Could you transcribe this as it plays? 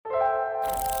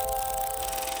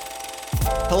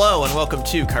Hello and welcome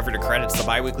to Cover to Credits, the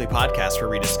bi-weekly podcast where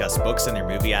we discuss books and their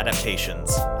movie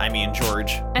adaptations. I'm Ian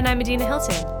George. And I'm Adina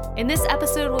Hilton. In this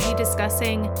episode, we'll be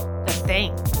discussing The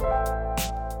Thing.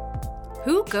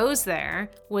 Who Goes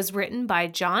There was written by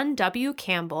John W.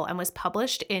 Campbell and was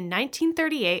published in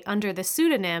 1938 under the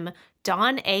pseudonym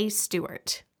Don A.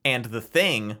 Stewart. And The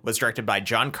Thing was directed by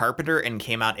John Carpenter and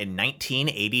came out in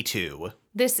 1982.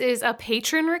 This is a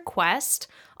patron request.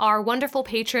 Our wonderful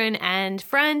patron and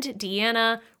friend,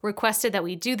 Deanna, requested that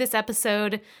we do this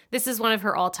episode. This is one of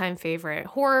her all-time favorite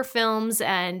horror films,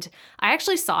 and I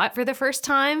actually saw it for the first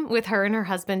time with her and her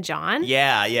husband, John.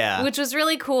 Yeah. Which was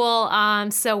really cool,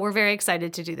 so we're very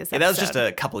excited to do this episode. That was just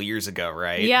a couple years ago,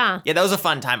 right? Yeah. Yeah, that was a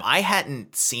fun time. I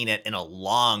hadn't seen it in a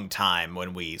long time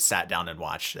when we sat down and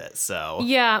watched it, so...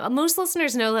 Yeah, most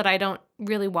listeners know that I don't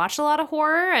really watch a lot of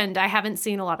horror, and I haven't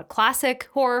seen a lot of classic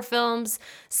horror films.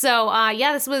 So,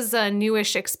 this was a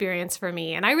newish experience for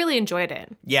me, and I really enjoyed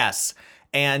it. Yes.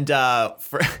 And I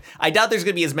doubt there's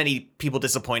going to be as many people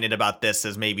disappointed about this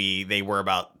as maybe they were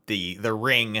about the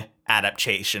Ring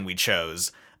adaptation we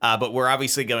chose. But we're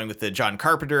obviously going with the John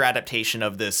Carpenter adaptation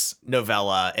of this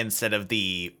novella instead of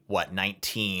the,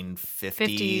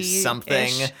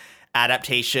 1950-something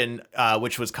adaptation,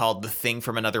 which was called The Thing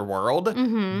from Another World.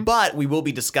 Mm-hmm. But we will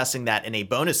be discussing that in a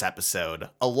bonus episode,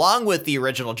 along with the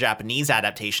original Japanese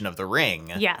adaptation of The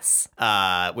Ring. Yes.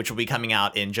 Which will be coming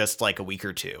out in just like a week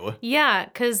or two. Yeah,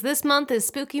 because this month is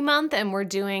Spooky Month, and we're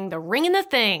doing The Ring and the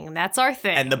Thing. That's our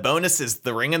thing. And the bonus is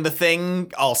The Ring and the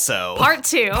Thing also. Part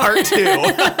 2. Part 2.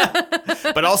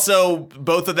 But also,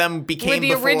 both of them became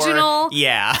the original.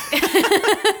 Yeah.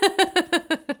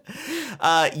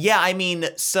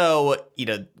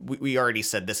 We already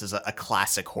said this is a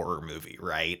classic horror movie,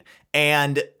 right?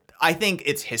 And I think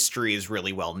its history is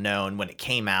really well known. When it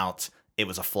came out, it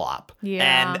was a flop.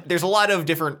 Yeah. And there's a lot of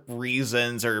different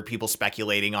reasons or people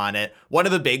speculating on it. One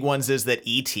of the big ones is that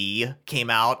E.T.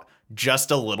 came out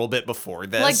just a little bit before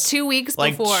this. Like 2 weeks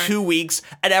before. Like 2 weeks.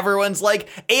 And everyone's like,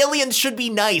 aliens should be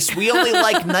nice. We only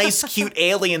like nice, cute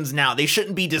aliens now. They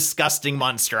shouldn't be disgusting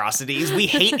monstrosities. We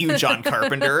hate you, John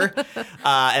Carpenter.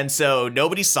 And so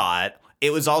nobody saw it.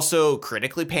 It was also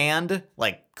critically panned.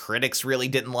 Like, critics really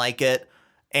didn't like it.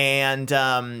 And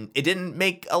it didn't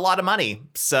make a lot of money.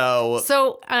 So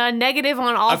negative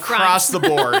on all fronts. Across the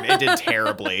board, it did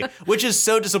terribly, which is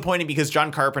so disappointing because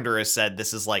John Carpenter has said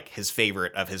this is like his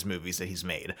favorite of his movies that he's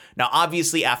made. Now,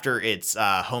 obviously, after its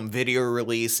home video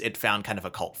release, it found kind of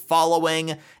a cult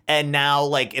following. And now,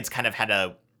 like, it's kind of had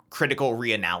a critical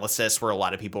reanalysis where a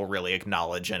lot of people really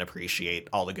acknowledge and appreciate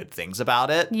all the good things about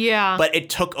it. Yeah. But it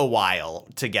took a while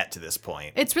to get to this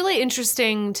point. It's really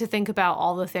interesting to think about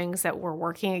all the things that were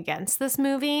working against this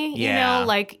movie. Yeah. You know,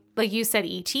 like you said,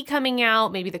 E.T. coming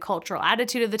out, maybe the cultural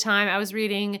attitude of the time. I was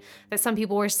reading that some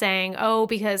people were saying,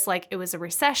 because like it was a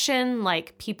recession,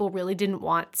 like people really didn't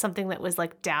want something that was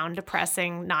like down,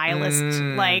 depressing, nihilist,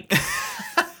 like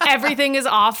everything is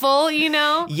awful, you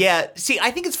know? Yeah. See,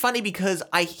 I think it's funny because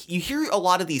you hear a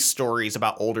lot of these stories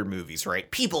about older movies,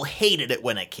 right? People hated it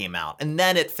when it came out, and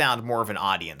then it found more of an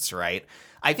audience, right?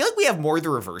 I feel like we have more the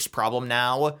reverse problem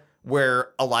now,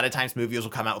 where a lot of times movies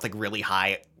will come out with like really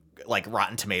high, like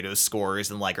Rotten Tomatoes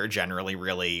scores and like are generally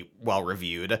really well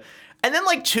reviewed. And then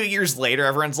like 2 years later,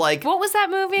 everyone's like, what was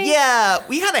that movie? Yeah,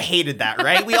 we kind of hated that,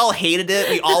 right? We all hated it.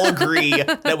 We all agree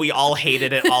that we all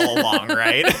hated it all along,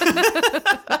 right?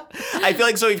 I feel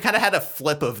like so we've kind of had a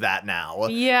flip of that now.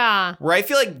 Yeah. Where I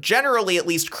feel like generally, at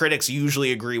least critics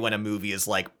usually agree when a movie is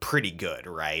like pretty good,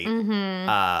 right?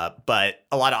 Mm-hmm. But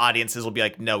a lot of audiences will be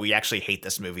like, no, we actually hate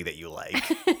this movie that you like.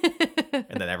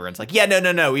 And then everyone's like, yeah,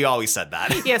 no, we always said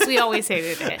that. Yes, we always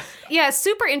hated it. Yeah, it's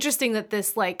super interesting that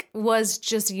this like was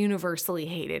just universally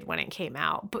hated when it came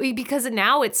out, but because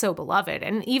now it's so beloved.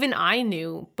 And even I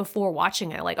knew before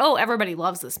watching it, like, oh, everybody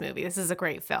loves this movie. This is a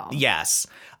great film. Yes.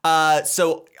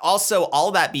 So also,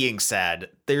 all that being said,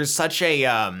 there's such a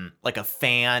like a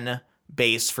fan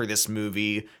base for this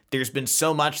movie. There's been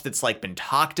so much that's like been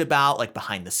talked about, like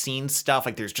behind the scenes stuff.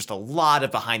 Like there's just a lot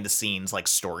of behind the scenes like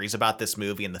stories about this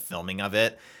movie and the filming of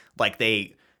it. Like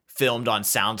they filmed on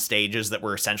sound stages that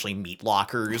were essentially meat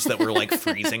lockers that were like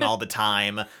freezing all the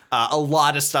time. A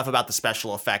lot of stuff about the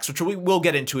special effects, which we will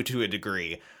get into to a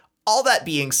degree. All that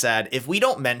being said, if we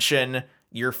don't mention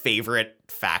your favorite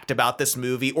fact about this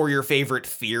movie or your favorite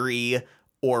theory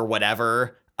or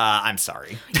whatever, I'm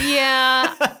sorry.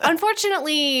 Yeah.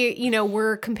 Unfortunately,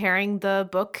 we're comparing the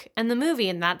book and the movie,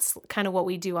 and that's kind of what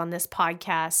we do on this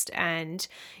podcast. And,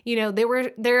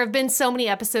 there have been so many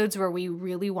episodes where we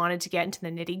really wanted to get into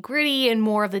the nitty-gritty and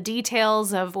more of the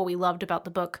details of what we loved about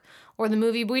the book or the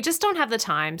movie, but we just don't have the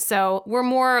time. So we're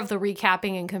more of the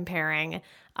recapping and comparing.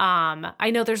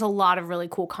 I know there's a lot of really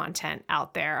cool content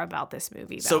out there about this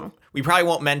movie, though. So we probably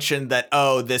won't mention that,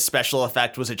 this special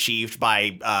effect was achieved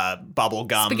by bubble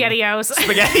gum. SpaghettiOs.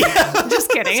 SpaghettiOs.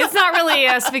 Just kidding. It's not really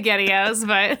SpaghettiOs,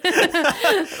 but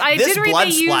this did read blood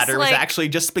they splatter use, was actually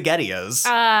just SpaghettiOs.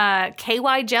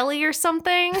 KY jelly or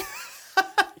something.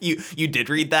 You did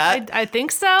read that? I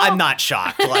think so. I'm not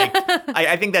shocked. Like,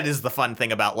 I think that is the fun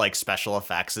thing about like special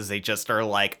effects is they just are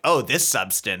like, oh, this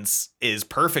substance is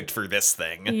perfect for this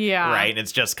thing. Yeah. Right.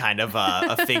 It's just kind of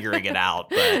a figuring it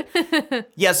out. But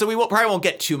yeah, so probably won't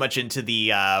get too much into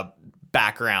the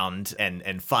background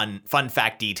and fun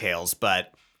fact details,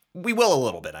 but we will a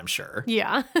little bit, I'm sure.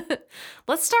 Yeah.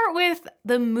 Let's start with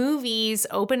the movie's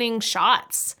opening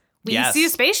shots. We see a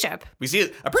spaceship. We see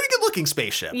a pretty good looking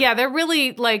spaceship. Yeah, they're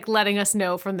really like letting us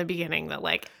know from the beginning that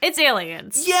like it's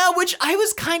aliens. Yeah, which I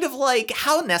was kind of like,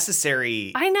 how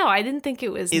necessary I know, I didn't think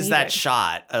it was is that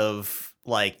shot of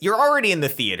like, you're already in the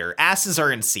theater, asses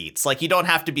are in seats. Like, you don't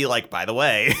have to be like, by the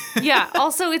way. Yeah,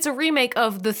 also it's a remake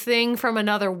of The Thing from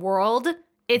Another World.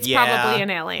 It's probably an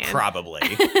alien. Probably.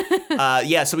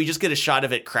 So we just get a shot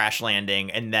of it crash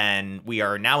landing, and then we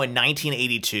are now in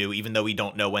 1982, even though we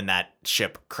don't know when that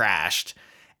ship crashed.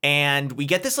 And we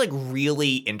get this like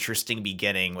really interesting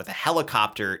beginning with a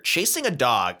helicopter chasing a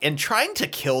dog and trying to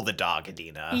kill the dog,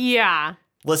 Adina. Yeah.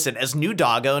 Listen, as new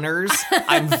dog owners,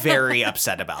 I'm very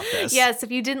upset about this. Yes,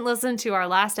 if you didn't listen to our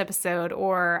last episode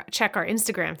or check our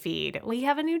Instagram feed, we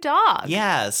have a new dog.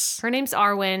 Yes. Her name's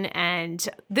Arwen, and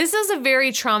this is a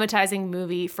very traumatizing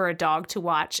movie for a dog to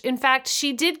watch. In fact,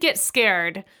 she did get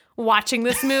scared watching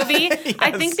this movie. Yes.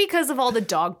 I think because of all the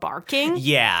dog barking.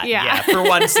 Yeah. For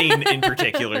one scene in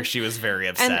particular, she was very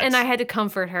upset. And I had to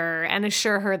comfort her and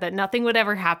assure her that nothing would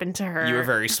ever happen to her. You were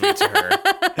very sweet to her.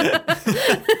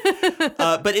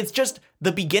 But it's just,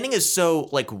 the beginning is so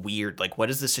like weird. Like, what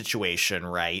is the situation,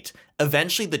 right?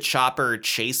 Eventually the chopper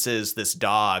chases this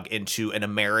dog into an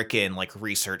American like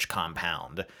research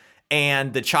compound.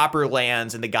 And the chopper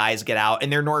lands and the guys get out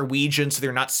and they're Norwegian, so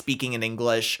they're not speaking in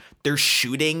English. They're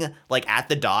shooting like at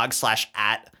the dog /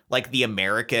 at like the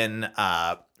American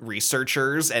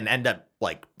researchers and end up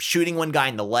like shooting one guy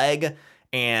in the leg.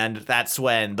 And that's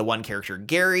when the one character,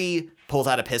 Gary, pulls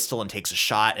out a pistol and takes a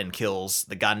shot and kills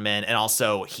the gunman. And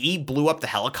also he blew up the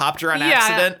helicopter on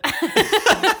accident.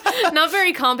 Not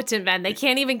very competent men. They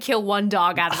can't even kill one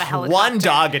dog out of a helicopter. One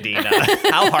dog, Adina.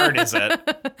 How hard is it?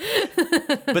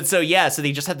 But so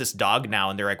they just have this dog now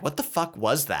and they're like, what the fuck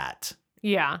was that?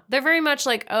 Yeah. They're very much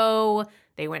like, oh,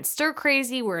 they went stir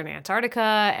crazy. We're in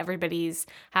Antarctica. Everybody's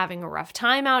having a rough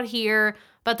time out here.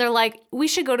 But they're like, we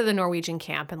should go to the Norwegian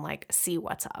camp and like see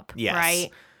what's up. Yes.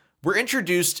 Right? We're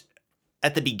introduced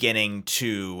at the beginning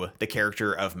to the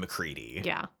character of MacReady.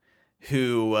 Yeah.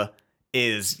 Who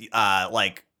is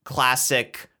like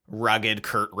classic rugged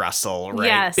Kurt Russell, right?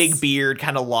 Yes. Big beard,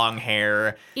 kind of long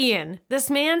hair. Ian,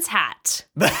 this man's hat.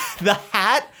 The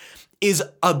hat is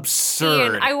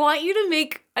absurd. Ian, I want you to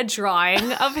make a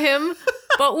drawing of him,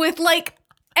 but with like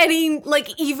any like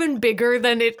even bigger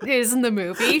than it is in the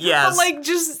movie. Yes. But like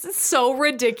just so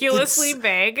ridiculously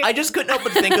big. I just couldn't help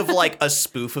but think of like a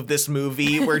spoof of this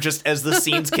movie where just as the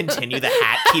scenes continue, the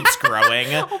hat keeps growing.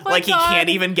 Like he can't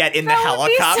even get in the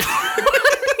helicopter.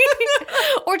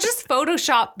 Or just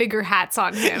Photoshop bigger hats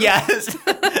on him. Yes.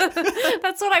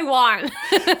 That's what I want.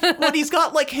 Well, he's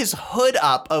got like his hood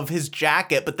up of his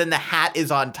jacket, but then the hat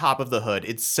is on top of the hood.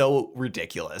 It's so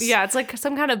ridiculous. Yeah, it's like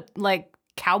some kind of like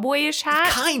cowboyish hat.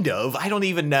 Kind of. I don't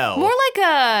even know. More like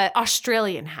a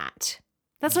Australian hat.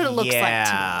 That's what it looks like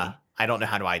to me. I don't know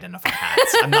how to identify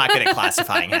hats. I'm not good at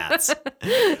classifying hats.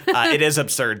 It is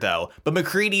absurd though. But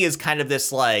MacReady is kind of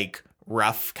this like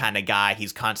rough kind of guy.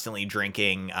 He's constantly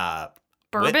drinking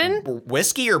bourbon?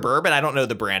 Whiskey or bourbon. I don't know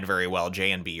the brand very well.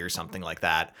 J&B or something like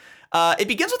that. It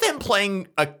begins with him playing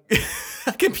a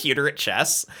computer at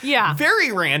chess. Yeah.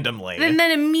 Very randomly. And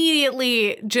then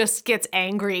immediately just gets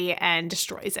angry and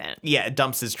destroys it. Yeah,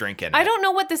 dumps his drink in I it. don't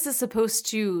know what this is supposed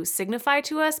to signify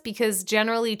to us because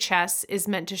generally chess is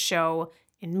meant to show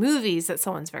in movies that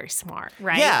someone's very smart,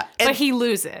 right? Yeah. But he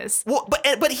loses. Well,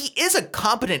 but he is a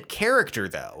competent character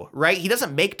though, right? He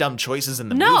doesn't make dumb choices in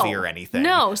the movie or anything.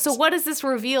 No. So what does this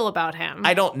reveal about him?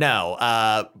 I don't know.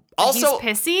 Also,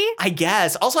 he's pissy? I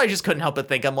guess. Also, I just couldn't help but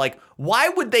think, I'm like, why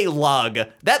would they lug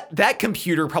that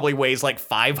computer probably weighs like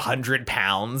 500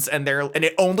 pounds and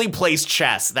it only plays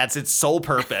chess. That's its sole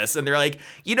purpose. And they're like,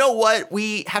 you know what?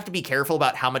 We have to be careful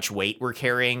about how much weight we're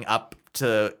carrying up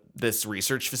to this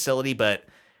research facility, but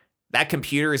that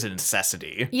computer is a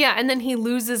necessity. Yeah, and then he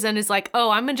loses and is like, oh,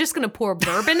 I'm just going to pour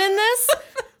bourbon in this?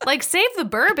 Like, save the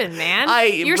bourbon,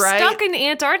 man. You're stuck in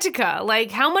Antarctica.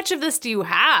 Like, how much of this do you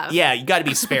have? Yeah, you got to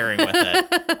be sparing with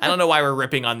it. I don't know why we're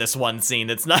ripping on this one scene.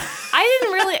 It's not. I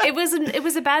didn't really. It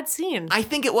was a bad scene. I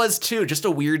think it was too. Just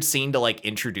a weird scene to like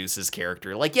introduce his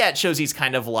character. Like, yeah, it shows he's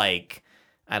kind of like,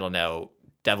 I don't know,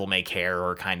 devil may care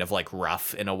or kind of like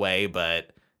rough in a way,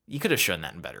 but you could have shown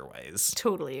that in better ways.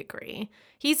 Totally agree.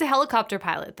 He's a helicopter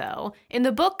pilot, though. In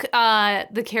the book,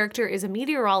 the character is a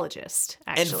meteorologist,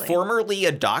 actually. And formerly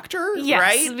a doctor, yes,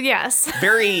 right? Yes.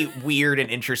 Very weird and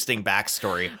interesting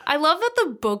backstory. I love that the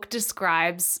book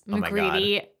describes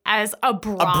McGreedy as a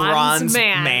bronze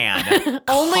man.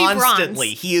 Only Constantly.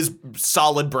 bronze. He is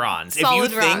solid bronze. Solid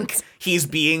if you bronze. think he's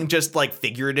being just like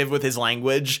figurative with his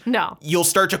language, no, you'll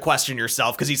start to question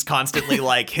yourself because he's constantly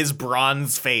like his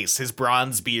bronze face, his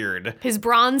bronze beard, his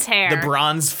bronze hair, the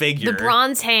bronze figure, the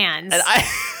bronze hands. And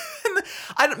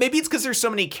I don't, maybe it's because there's so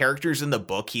many characters in the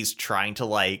book he's trying to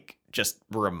like just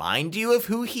remind you of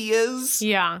who he is.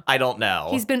 Yeah. I don't know.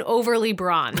 He's been overly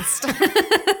bronzed.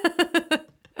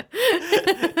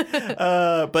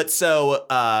 But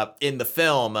so in the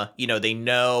film, you know, they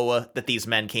know that these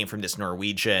men came from this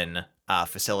Norwegian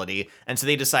facility. And so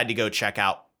they decide to go check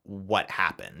out what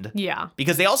happened. Yeah.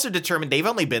 Because they also determined they've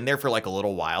only been there for like a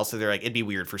little while. So they're like, it'd be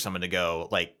weird for someone to go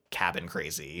like cabin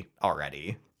crazy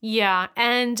already. Yeah.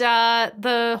 And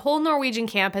the whole Norwegian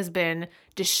camp has been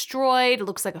destroyed. It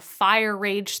looks like a fire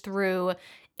raged through.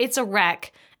 It's a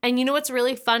wreck. And you know what's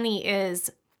really funny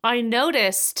is I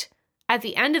noticed at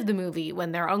the end of the movie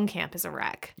when their own camp is a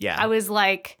wreck. Yeah. I was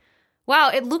like, wow,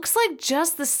 it looks like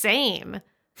just the same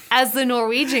as the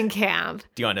Norwegian camp.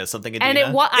 Do you want to know something, Adina? And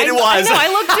it was. I know, I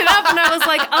looked it up and I was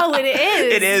like, oh, it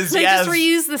is. It is, They yes. just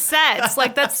reused the sets.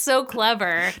 Like, that's so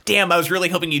clever. Damn, I was really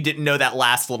hoping you didn't know that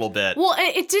last little bit. Well,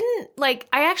 it didn't, like,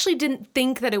 I actually didn't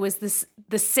think that it was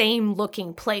the same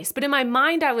looking place. But in my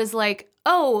mind, I was like,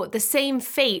 oh, the same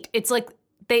fate. It's like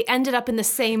they ended up in the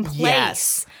same place.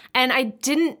 Yes. And I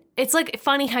didn't. It's like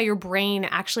funny how your brain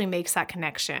actually makes that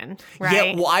connection, right?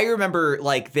 Yeah, well, I remember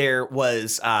like there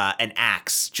was an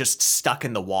axe just stuck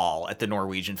in the wall at the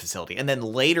Norwegian facility. And then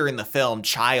later in the film,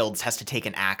 Childs has to take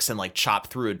an axe and like chop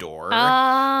through a door.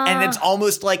 And it's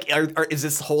almost like, is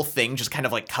this whole thing just kind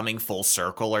of like coming full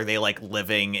circle? Are they like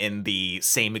living in the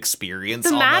same experience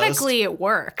Thematically, almost? It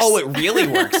works. Oh, it really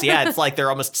works. Yeah, it's like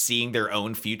they're almost seeing their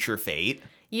own future fate.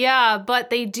 Yeah, but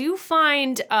they do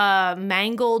find a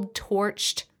mangled,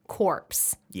 torched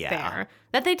corpse there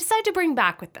that they decide to bring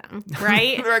back with them,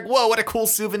 right? They're like, whoa, what a cool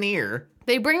souvenir.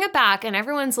 They bring it back and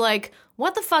everyone's like,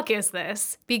 what the fuck is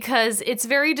this? Because it's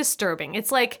very disturbing. It's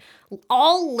like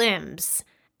all limbs.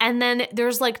 And then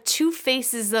there's like two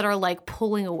faces that are like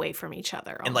pulling away from each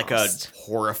other. Almost. And like a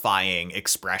horrifying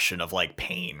expression of like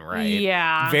pain, right?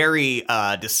 Yeah. Very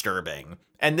disturbing.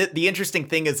 And the interesting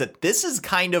thing is that this is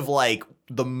kind of like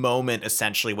the moment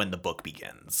essentially when the book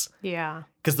begins. Yeah.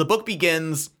 Because the book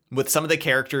begins with some of the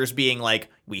characters being like,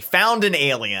 we found an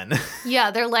alien.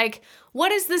 Yeah, they're like, what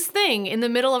is this thing in the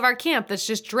middle of our camp that's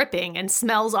just dripping and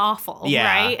smells awful,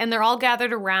 right? And they're all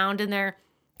gathered around and they're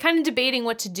kind of debating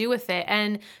what to do with it.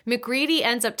 And McGreedy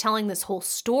ends up telling this whole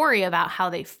story about how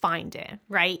they find it,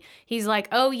 right? He's like,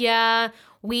 oh yeah,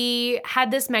 we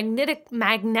had this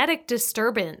magnetic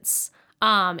disturbance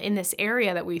in this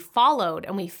area that we followed,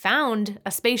 and we found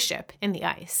a spaceship in the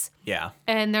ice. Yeah.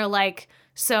 And they're like,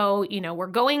 so, you know, we're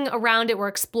going around it, we're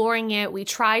exploring it. We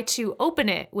try to open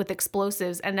it with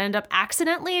explosives and end up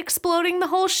accidentally exploding the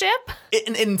whole ship.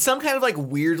 In some kind of like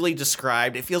weirdly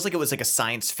described, it feels like it was like a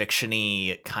science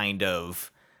fiction-y kind of,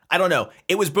 I don't know.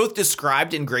 It was both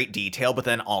described in great detail, but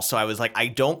then also I was like, I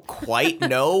don't quite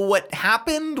know what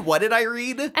happened. What did I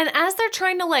read? And as they're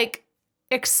trying to like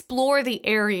explore the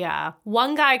area,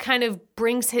 one guy kind of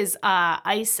brings his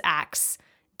ice axe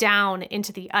down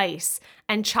into the ice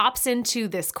and chops into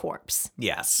this corpse.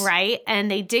 Yes. Right?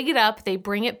 And they dig it up, they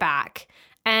bring it back,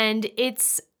 and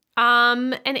it's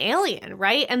an alien,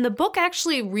 right? And the book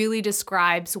actually really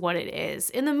describes what it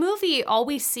is. In the movie, all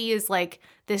we see is like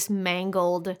this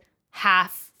mangled,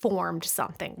 half-formed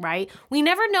something, right? We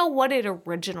never know what it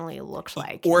originally looked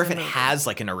like. Or if it has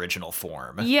like an original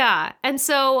form. Yeah. And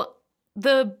so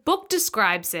the book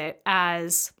describes it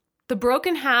as the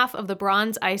broken half of the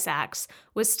bronze ice axe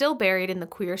was still buried in the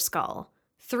queer skull.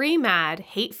 3 mad,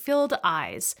 hate-filled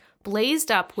eyes blazed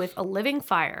up with a living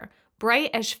fire,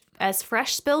 bright as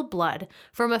fresh spilled blood,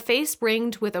 from a face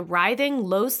ringed with a writhing,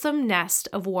 loathsome nest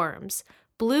of worms,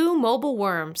 blue mobile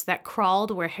worms that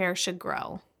crawled where hair should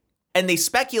grow. And they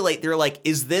speculate, they're like,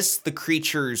 is this the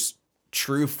creature's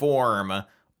true form?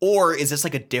 Or is this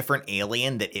like a different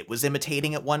alien that it was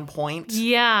imitating at one point?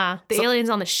 Yeah. The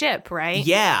aliens on the ship, right?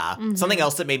 Yeah. Something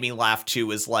else that made me laugh too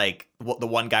is like the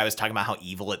one guy was talking about how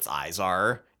evil its eyes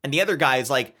are. And the other guy is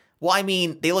like, well, I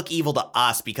mean, they look evil to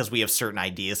us because we have certain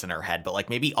ideas in our head, but like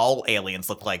maybe all aliens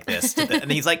look like this.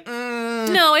 And he's like,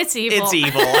 no, it's evil. It's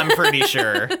evil, I'm pretty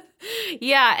sure.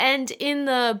 Yeah, and in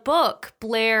the book,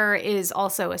 Blair is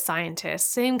also a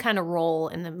scientist, same kind of role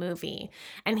in the movie.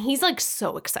 And he's like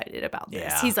so excited about this.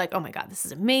 Yeah. He's like, oh my God, this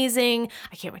is amazing.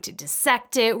 I can't wait to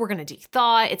dissect it. We're going to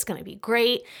de-thaw it. It's going to be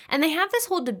great. And they have this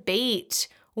whole debate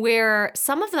where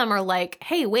some of them are like,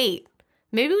 hey, wait,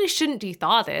 maybe we shouldn't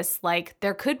de-thaw this. Like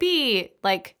there could be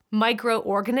like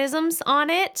microorganisms on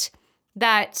it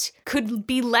that could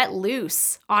be let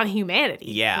loose on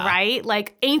humanity. Yeah. Right?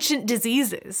 Like ancient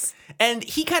diseases. And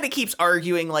he kind of keeps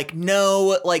arguing like,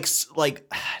 no, like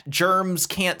germs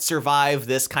can't survive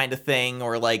this kind of thing,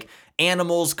 or like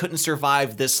animals couldn't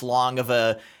survive this long of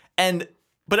a,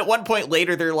 but at one point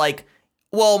later they're like,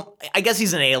 well, I guess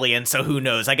he's an alien, so who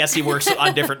knows? I guess he works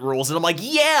on different rules. And I'm like,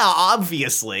 yeah,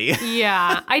 obviously.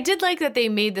 Yeah. I did like that they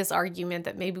made this argument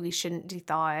that maybe we shouldn't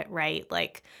de-thaw it, right?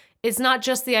 Like, it's not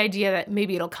just the idea that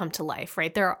maybe it'll come to life,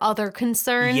 right? There are other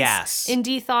concerns in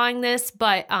de-thawing this,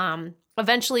 but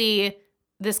eventually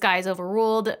this guy is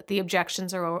overruled. The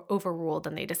objections are overruled,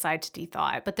 and they decide to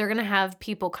de-thaw it. But they're going to have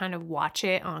people kind of watch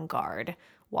it on guard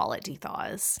while it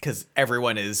de-thaws. Because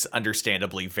everyone is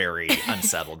understandably very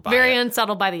unsettled by very it.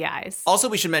 unsettled by the eyes. Also,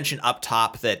 we should mention up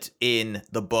top that in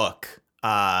the book,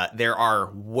 there are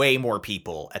way more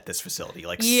people at this facility,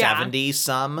 like 70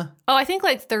 some. Oh, I think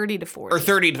like 30 to 40. Or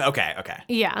 30 to, okay.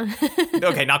 Yeah.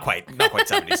 Okay, not quite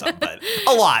 70 some, but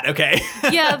a lot, okay.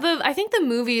 Yeah, I think the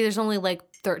movie, there's only like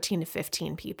 13 to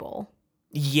 15 people.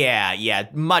 Yeah,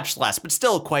 much less, but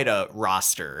still quite a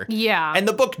roster. Yeah. And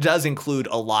the book does include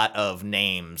a lot of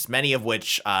names, many of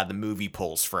which the movie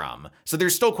pulls from. So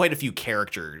there's still quite a few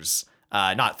characters,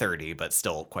 not 30, but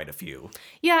still quite a few.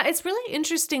 Yeah, it's really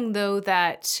interesting, though,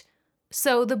 that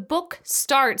so the book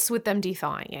starts with them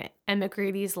de-thawing it. And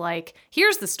McGrady's like,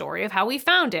 here's the story of how we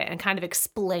found it, and kind of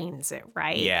explains it,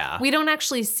 right? Yeah. We don't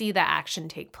actually see the action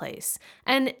take place.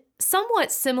 And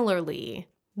somewhat similarly,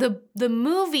 the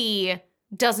movie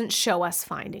doesn't show us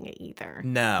finding it either.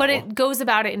 No. But it goes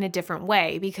about it in a different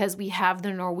way, because we have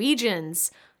the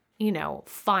Norwegians,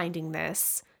 finding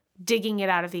this, digging it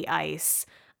out of the ice.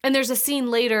 And there's a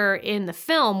scene later in the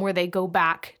film where they go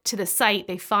back to the site,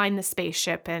 they find the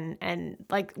spaceship and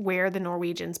like where the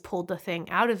Norwegians pulled the thing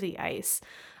out of the ice.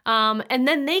 And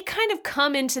then they kind of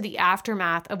come into the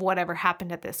aftermath of whatever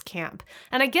happened at this camp.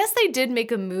 And I guess they did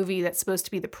make a movie that's supposed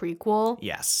to be the prequel.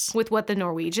 Yes. With what the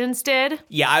Norwegians did.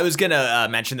 Yeah, I was going to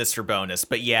mention this for bonus,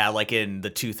 but yeah, like in the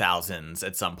 2000s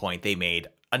at some point they made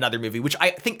another movie, which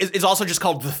I think is also just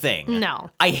called The Thing.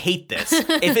 No. I hate this.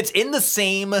 If it's in the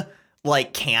same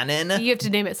like canon, you have to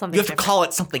name it something. You have to call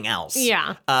it something else.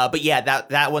 Yeah. But yeah,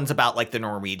 that one's about like the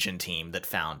Norwegian team that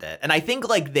found it. And I think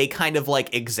like they kind of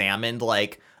like examined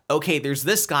like, okay, there's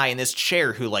this guy in this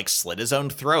chair who like slit his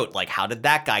own throat. Like, how did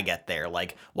that guy get there?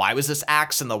 Like, why was this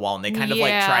axe in the wall? And they kind of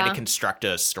like tried to construct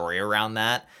a story around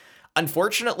that.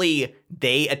 Unfortunately,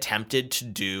 they attempted to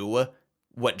do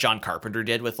what John Carpenter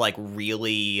did with like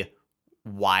really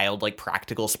wild, like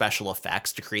practical special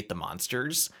effects to create the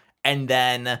monsters. And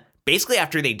then basically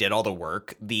after they did all the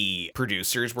work, the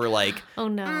producers were like, oh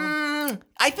no,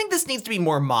 I think this needs to be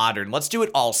more modern. Let's do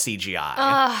it all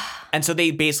CGI. And so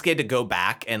they basically had to go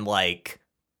back and like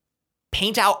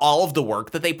paint out all of the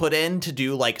work that they put in to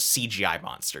do like CGI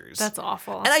monsters. That's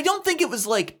awful. And I don't think it was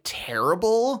like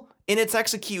terrible in its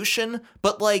execution,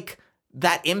 but like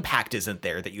that impact isn't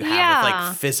there that you have with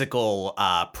like physical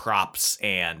props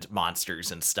and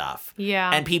monsters and stuff.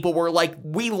 Yeah. And people were like,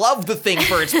 we love The Thing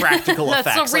for its practical That's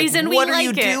effects. the reason like, we what are like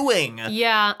you it. doing?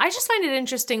 Yeah. I just find it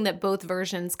interesting that both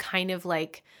versions kind of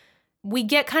like, we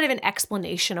get kind of an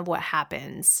explanation of what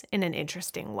happens in an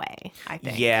interesting way, I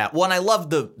think. Yeah. Well, and I love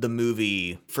the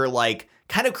movie for like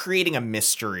kind of creating a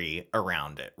mystery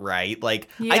around it, right? Like,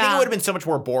 I think it would have been so much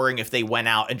more boring if they went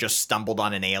out and just stumbled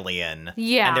on an alien.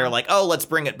 Yeah. And they're like, oh, let's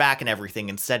bring it back and everything.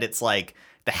 Instead, it's like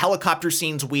the helicopter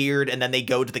scene's weird. And then they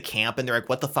go to the camp and they're like,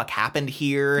 what the fuck happened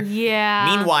here?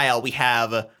 Yeah. Meanwhile, we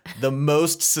have the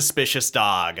most suspicious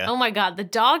dog. Oh my God. The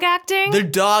dog acting? The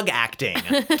dog acting.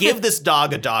 Give this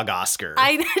dog a dog Oscar.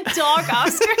 Dog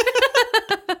Oscar?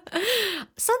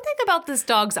 Something about this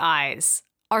dog's eyes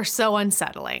are so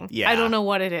unsettling. Yeah. I don't know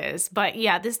what it is. But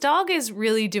yeah, this dog is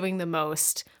really doing the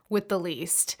most with the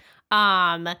least.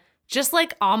 just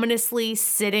like ominously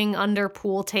sitting under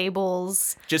pool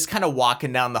tables. Just kind of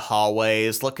walking down the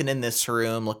hallways, looking in this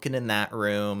room, looking in that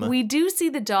room. We do see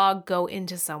the dog go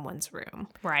into someone's room,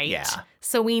 right? Yeah.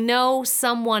 So we know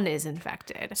someone is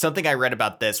infected. Something I read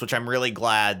about this, which I'm really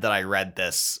glad that I read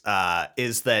this,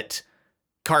 is that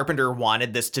Carpenter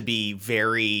wanted this to be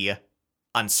very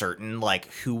uncertain,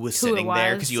 like who was sitting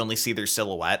there, because you only see their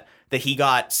silhouette. That he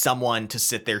got someone to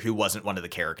sit there who wasn't one of the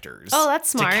characters. Oh, that's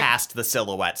smart. To cast the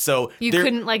silhouette. So you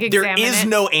couldn't like examine There is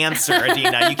no answer,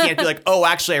 Adina. You can't be like, oh,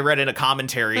 actually, I read in a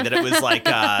commentary that it was like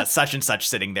such and such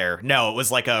sitting there. No, it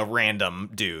was like a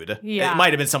random dude. Yeah. It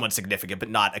might have been someone significant, but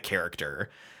not a character.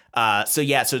 So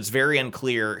it's very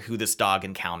unclear who this dog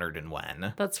encountered and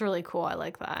when. That's really cool. I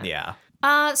like that. Yeah.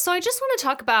 So I just want to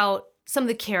talk about some of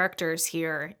the characters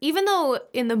here. Even though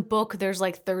in the book there's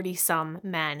like 30-some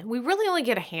men, we really only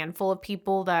get a handful of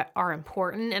people that are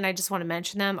important, and I just want to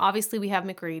mention them. Obviously, we have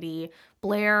McGrady.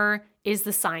 Blair is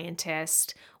the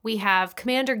scientist. We have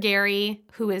Commander Gary,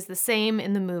 who is the same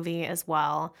in the movie as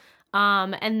well.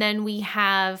 And then we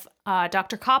have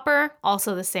Dr. Copper,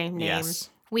 also the same name. Yes.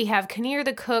 We have Kinnear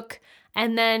the cook.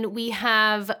 And then we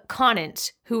have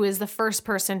Conant, who is the first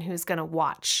person who's going to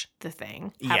watch the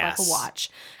thing, have like a watch.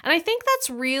 And I think that's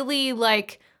really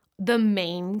like the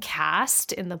main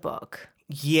cast in the book.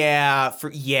 Yeah,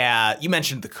 you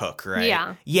mentioned the cook, right?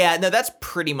 Yeah. Yeah, no, that's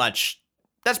pretty much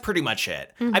it.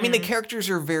 Mm-hmm. I mean, the characters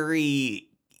are very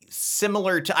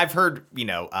similar to, I've heard,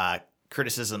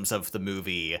 criticisms of the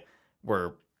movie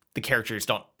where the characters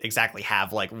don't exactly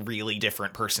have like really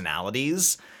different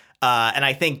personalities. And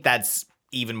I think that's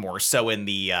even more so in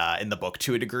the book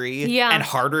to a degree. Yeah. And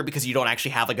harder because you don't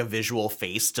actually have like a visual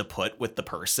face to put with the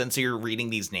person. So you're reading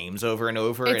these names over and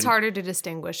over. It's harder to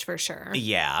distinguish for sure.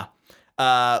 Yeah.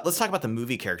 Let's talk about the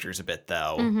movie characters a bit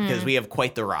though, because we have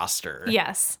quite the roster.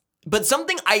 Yes. But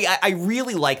something I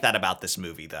really like that about this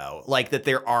movie, though, like that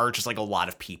there are just like a lot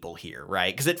of people here,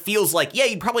 right? Because it feels like,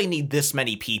 you'd probably need this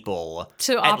many people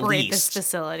to at operate least. this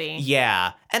facility.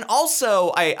 Yeah. And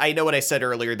also, I know what I said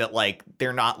earlier that like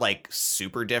they're not like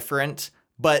super different,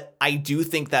 but I do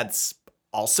think that's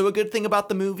also a good thing about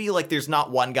the movie. Like there's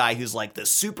not one guy who's like the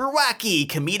super wacky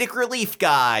comedic relief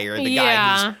guy or the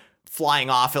guy who's flying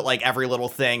off at like every little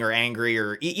thing or angry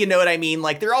or you know what I mean?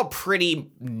 Like they're all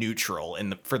pretty neutral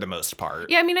for the most part.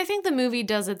 Yeah, I mean, I think the movie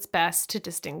does its best to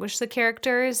distinguish the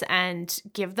characters and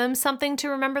give them something to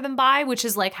remember them by, which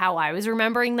is like how I was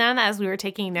remembering them as we were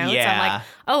taking notes. Yeah. I'm like,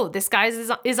 oh, this guy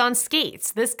is on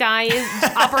skates. This guy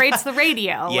operates the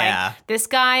radio. Yeah. Like, this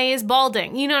guy is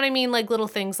balding. You know what I mean? Like little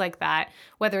things like that,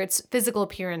 whether it's physical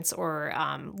appearance or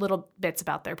little bits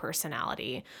about their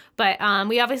personality. But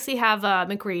we obviously have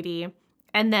McGrady.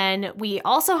 And then we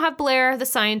also have Blair, the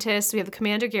scientist. We have the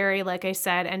Commander Gary, like I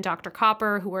said, and Dr.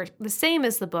 Copper, who are the same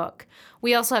as the book.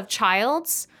 We also have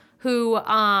Childs, who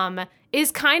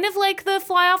is kind of like the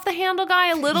fly off the handle guy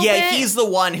a little bit. Yeah, he's the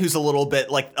one who's a little bit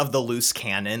like of the loose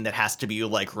cannon that has to be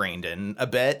like reined in a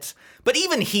bit. But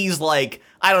even he's like,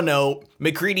 I don't know,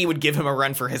 McCready would give him a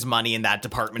run for his money in that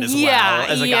department as well,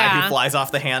 as a guy who flies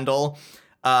off the handle.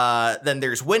 Then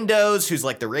there's Windows, who's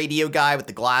like the radio guy with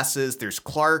the glasses. There's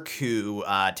Clark, who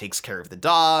takes care of the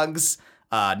dogs.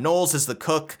 Knowles is the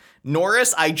cook.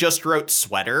 Norris, I just wrote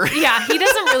sweater. Yeah, he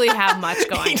doesn't really have much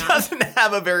going on. He doesn't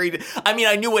have a I mean,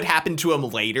 I knew what happened to him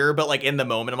later, but like in the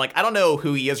moment, I'm like, I don't know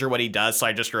who he is or what he does, so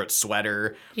I just wrote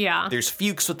sweater. Yeah. There's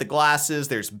Fuchs with the glasses.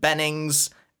 There's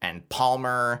Bennings and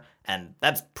Palmer, and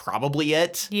that's probably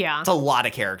it. Yeah. It's a lot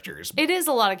of characters. It is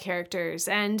a lot of characters,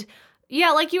 and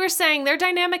yeah, like you were saying, their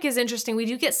dynamic is interesting. We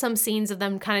do get some scenes of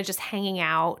them kind of just hanging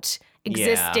out,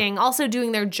 existing, also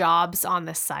doing their jobs on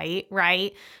the site,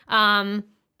 right?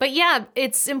 But yeah,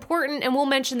 it's important, and we'll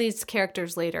mention these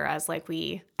characters later as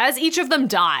each of them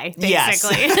die,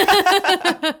 basically.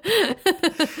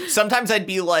 Yes. Sometimes I'd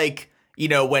be like,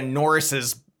 when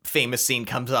Norris's famous scene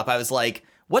comes up, I was like,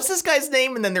 what's this guy's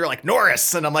name? And then they're like,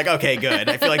 Norris. And I'm like, okay, good.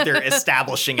 I feel like they're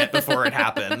establishing it before it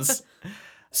happens.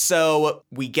 So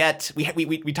we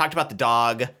talked about the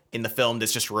dog in the film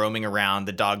that's just roaming around,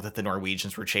 the dog that the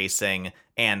Norwegians were chasing.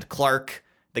 And Clark,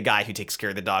 the guy who takes care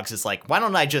of the dogs, is like, why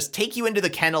don't I just take you into the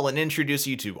kennel and introduce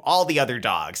you to all the other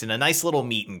dogs in a nice little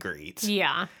meet and greet?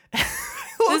 Yeah.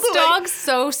 This dog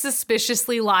so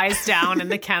suspiciously lies down in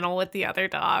the kennel with the other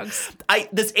dogs.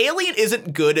 This alien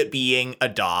isn't good at being a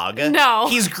dog. No.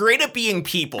 He's great at being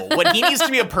people. When he needs to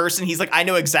be a person, he's like, I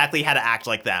know exactly how to act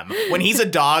like them. When he's a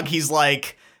dog, he's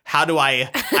like,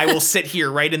 I will sit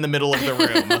here right in the middle of the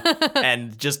room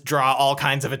and just draw all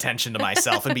kinds of attention to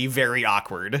myself and be very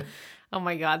awkward. Oh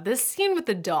my God. This scene with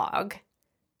the dog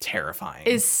terrifying.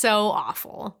 Is so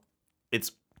awful.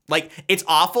 It's Like, it's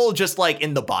awful just, like,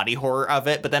 in the body horror of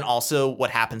it, but then also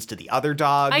what happens to the other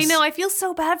dogs. I know. I feel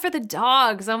so bad for the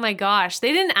dogs. Oh my gosh.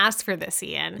 They didn't ask for this,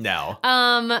 Ian. No.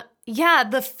 Yeah,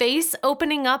 the face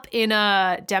opening up in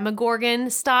a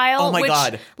Demogorgon style. Oh my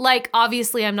God. Like,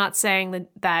 obviously, I'm not saying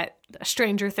that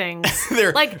Stranger Things.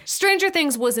 Like, Stranger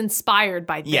Things was inspired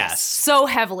by this so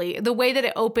heavily. The way that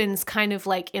it opens kind of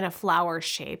like in a flower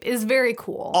shape is very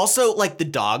cool. Also, like, the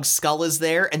dog's skull is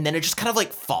there, and then it just kind of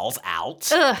like falls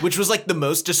out, which was like the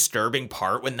most disturbing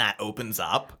part when that opens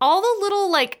up. All the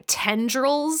little like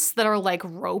tendrils that are like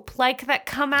rope-like that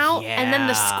come out, and then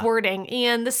the squirting.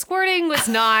 And the squirting was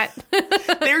not...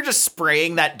 They were just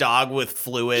spraying that dog with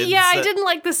fluids. Yeah, I didn't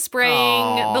like the spraying.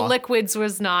 Aww. The liquids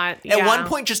was not... At one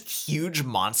point, just huge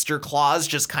monster claws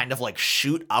just kind of like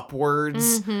shoot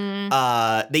upwards.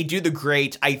 They do the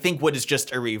great, I think what is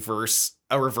just a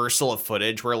reversal of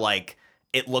footage where like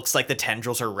it looks like the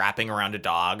tendrils are wrapping around a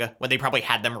dog when they probably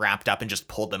had them wrapped up and just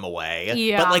pulled them away.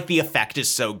 Yeah. But like the effect is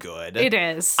so good. It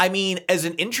is. I mean, as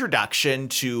an introduction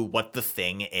to what the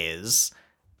thing is,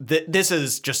 this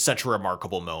is just such a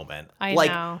remarkable moment. I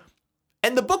know.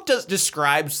 And the book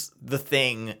describes the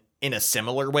thing in a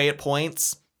similar way at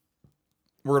points,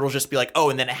 where it'll just be like, oh,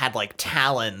 and then it had like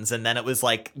talons, and then it was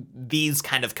like these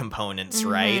kind of components,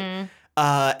 right?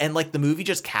 And like the movie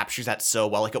just captures that so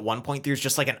well. Like at one point, there's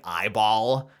just like an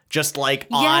eyeball just like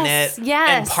on it,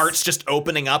 and parts just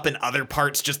opening up and other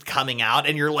parts just coming out,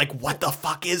 and you're like, what the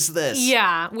fuck is this?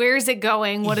 Yeah, where is it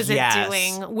going? What is it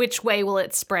doing? Which way will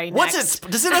it spray next?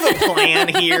 Does it have a plan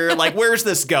here? Like, where's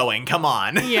this going? Come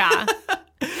on. Yeah.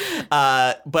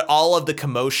 But all of the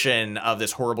commotion of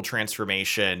this horrible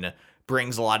transformation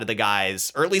brings a lot of the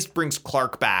guys, or at least brings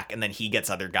Clark back, and then he gets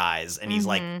other guys, and he's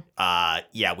like,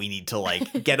 yeah, we need to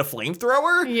like get a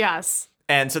flamethrower. Yes.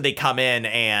 And so they come in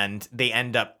and they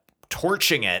end up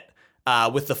torching it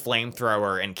with the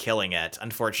flamethrower and killing it.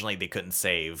 Unfortunately, they couldn't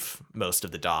save most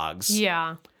of the dogs.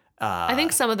 Yeah. I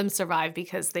think some of them survive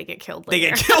because they get killed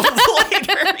later. They get killed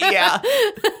later, yeah.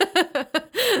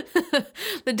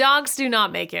 The dogs do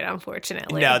not make it,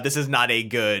 unfortunately. No, this is not a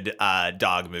good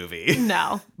dog movie.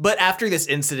 No. But after this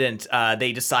incident,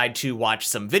 they decide to watch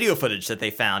some video footage that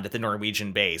they found at the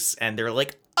Norwegian base. And they're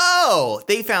like, oh,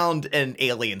 they found an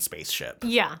alien spaceship.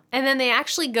 Yeah. And then they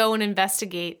actually go and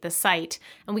investigate the site.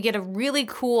 And we get a really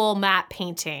cool matte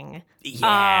painting of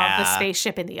the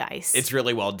spaceship in the ice. It's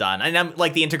really well done. And I'm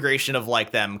like the integration of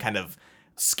like them kind of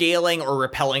scaling or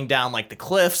rappelling down like the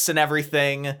cliffs and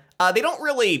everything. They don't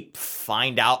really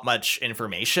find out much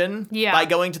information by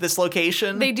going to this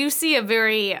location. They do see a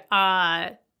very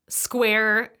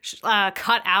square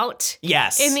cut out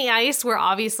in the ice where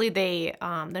obviously they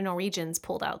the Norwegians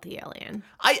pulled out the alien.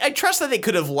 I trust that they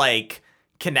could have like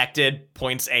connected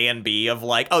points A and B of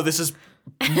like, oh, this is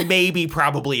maybe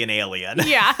probably an alien.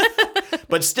 Yeah.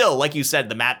 But still, like you said,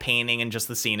 the matte painting and just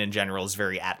the scene in general is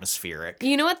very atmospheric.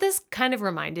 You know what this kind of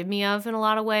reminded me of in a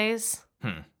lot of ways?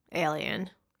 Alien.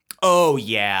 Oh,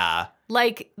 yeah.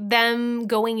 Like them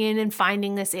going in and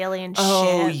finding this alien ship.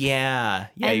 Oh, yeah.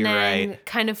 Yeah, you're right. And then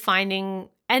kind of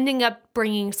ending up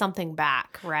bringing something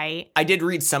back, right? I did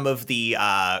read some of the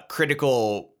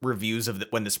critical reviews of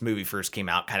when this movie first came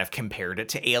out, kind of compared it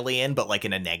to Alien, but like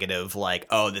in a negative, like,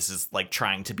 oh, this is like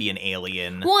trying to be an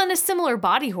alien. Well, and a similar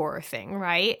body horror thing,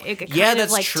 right? It kind that's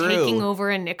of like true. Taking over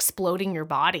and exploding your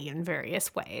body in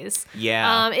various ways.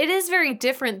 Yeah. It is very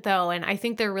different though, and I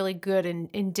think they're really good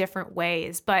in different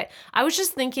ways. But I was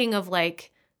just thinking of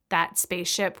like that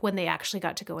spaceship when they actually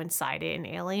got to go inside it in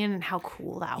Alien and how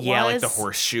cool that was. Yeah, like the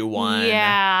horseshoe one.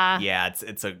 Yeah. Yeah,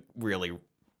 it's a really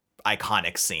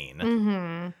iconic scene.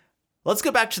 Mm-hmm. Let's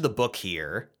go back to the book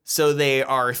here. So they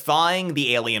are thawing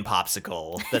the alien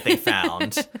popsicle that they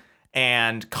found,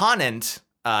 and Conant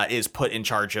is put in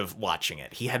charge of watching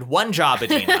it. He had one job,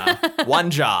 Adina.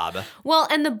 One job. Well,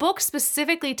 and the book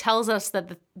specifically tells us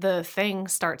that the thing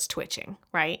starts twitching,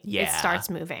 right? Yeah. It starts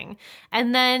moving.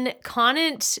 And then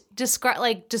Conant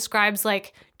describes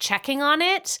like checking on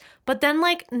it, but then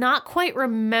like not quite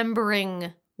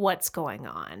remembering what's going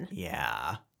on.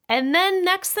 Yeah. And then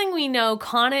next thing we know,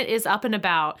 Conant is up and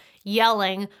about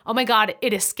yelling, oh my God,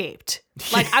 it escaped.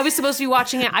 Like I was supposed to be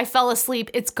watching it. I fell asleep.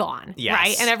 It's gone. Yes.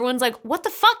 Right. And everyone's like, what the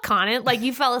fuck, Conant? Like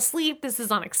you fell asleep. This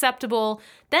is unacceptable.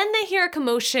 Then they hear a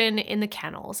commotion in the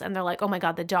kennels and they're like, oh my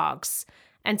God, the dogs.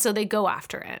 And so they go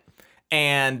after it.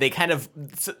 And they kind of,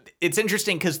 it's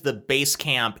interesting because the base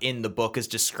camp in the book is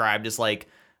described as like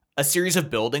a series of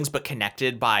buildings, but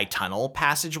connected by tunnel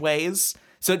passageways.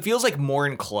 So it feels like more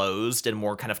enclosed and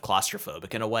more kind of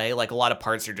claustrophobic in a way. Like a lot of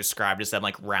parts are described as them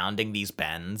like rounding these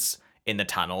bends in the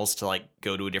tunnels to like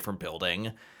go to a different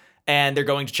building. And they're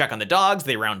going to check on the dogs.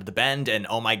 They round the bend, and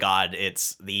oh my God,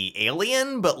 it's the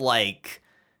alien. But like,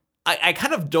 I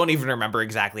kind of don't even remember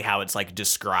exactly how it's like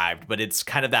described, but it's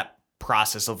kind of that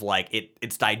process of like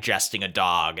it's digesting a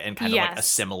dog and kind of like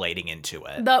assimilating into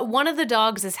it. One of the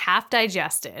dogs is half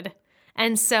digested.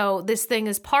 And so this thing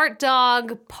is part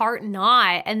dog, part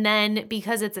not. And then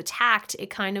because it's attacked, it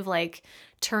kind of like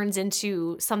turns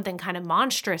into something kind of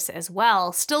monstrous as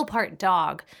well, still part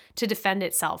dog, to defend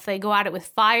itself. They go at it with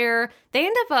fire. They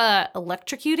end up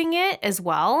electrocuting it as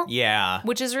well. Yeah.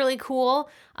 Which is really cool,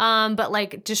 but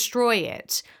like destroy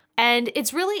it. And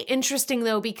it's really interesting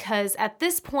though, because at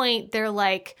this point they're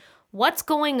like, what's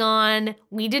going on?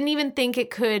 We didn't even think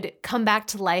it could come back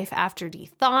to life after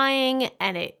de-thawing,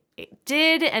 and it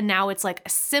did, and now it's like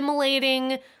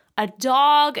assimilating a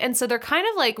dog. And so they're kind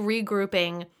of like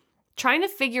regrouping, trying to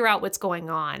figure out what's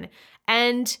going on.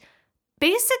 And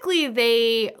basically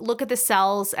they look at the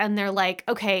cells and they're like,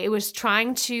 okay, it was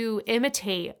trying to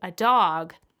imitate a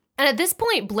dog. And at this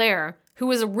point, Blair, who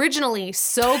was originally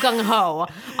so gung-ho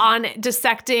on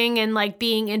dissecting and like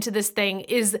being into this thing,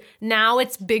 is now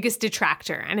its biggest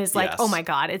detractor and is like, oh my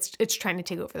God, it's trying to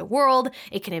take over the world.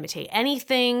 It can imitate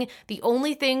anything. The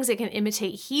only things it can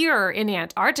imitate here in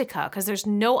Antarctica, because there's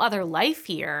no other life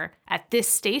here at this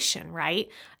station, right,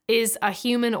 is a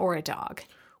human or a dog.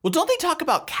 Well, don't they talk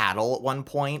about cattle at one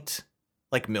point?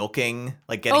 Like milking,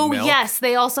 like getting milk? Oh, yes.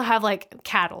 They also have like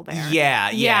cattle there.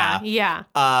 Yeah.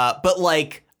 But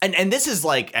like... And this is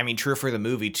like, I mean, true for the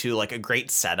movie too, like a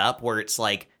great setup where it's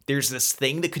like, there's this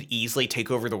thing that could easily take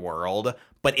over the world,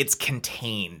 but it's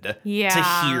contained to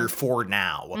here for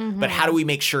now. Mm-hmm. But how do we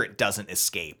make sure it doesn't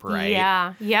escape, right?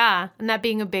 Yeah. And that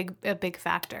being a big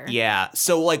factor. Yeah.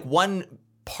 So like one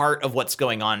part of what's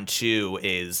going on too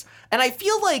is, and I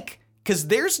feel like, because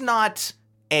there's not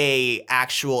a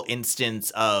actual instance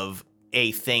of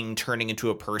a thing turning into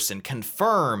a person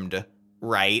confirmed,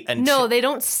 right? No, they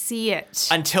don't see it.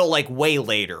 Until like way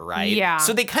later, right? Yeah.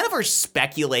 So they kind of are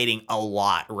speculating a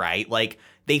lot, right? Like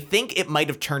they think it might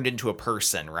have turned into a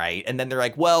person, right? And then they're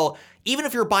like, well, even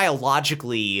if you're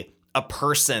biologically a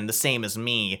person the same as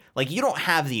me, like you don't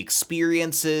have the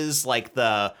experiences, like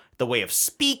the way of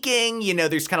speaking, you know,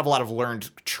 there's kind of a lot of learned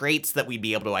traits that we'd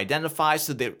be able to identify.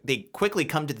 So they quickly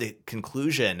come to the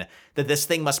conclusion that this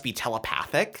thing must be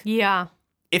telepathic. Yeah.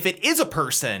 If it is a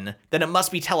person, then it must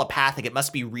be telepathic. It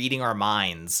must be reading our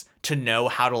minds to know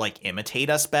how to like imitate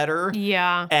us better.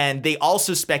 Yeah. And they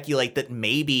also speculate that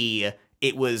maybe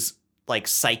it was like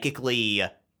psychically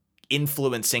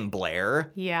influencing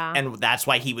Blair. Yeah. And that's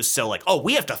why he was so like, oh,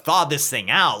 we have to thaw this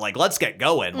thing out. Like, let's get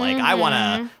going.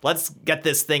 Like, let's get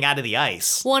this thing out of the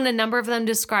ice. Well, and a number of them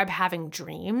describe having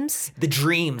dreams. The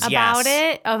dreams, about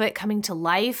it, of it coming to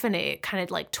life and it kind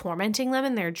of like tormenting them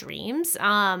in their dreams.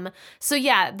 So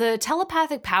yeah, the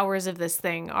telepathic powers of this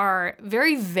thing are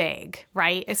very vague,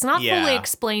 right? It's not fully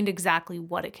explained exactly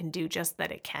what it can do, just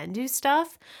that it can do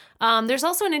stuff. There's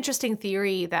also an interesting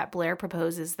theory that Blair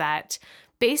proposes that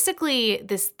basically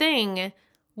this thing,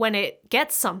 when it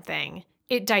gets something,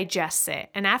 it digests it.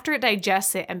 And after it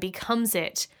digests it and becomes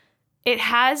it,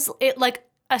 it like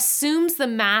assumes the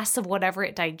mass of whatever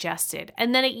it digested.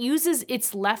 And then it uses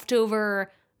its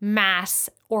leftover mass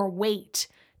or weight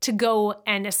to go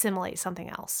and assimilate something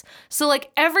else. So like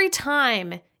every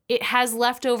time it has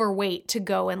leftover weight to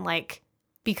go and like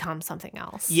become something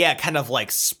else. Yeah, kind of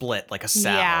like split like a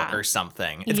cell or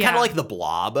something. It's kind of like the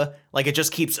Blob. Like it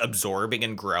just keeps absorbing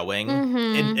and growing.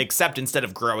 And, except instead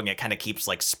of growing, it kind of keeps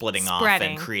like splitting off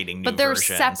and creating new versions. But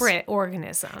they're separate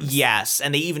organisms. Yes,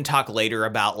 and they even talk later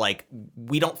about like,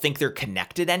 we don't think they're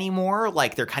connected anymore.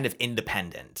 Like they're kind of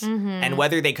independent. And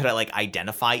whether they could like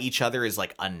identify each other is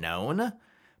like unknown.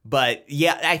 But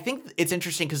yeah, I think it's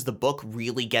interesting because the book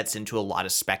really gets into a lot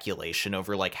of speculation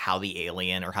over like how the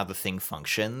alien or how the thing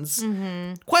functions.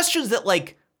 Questions that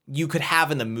like you could have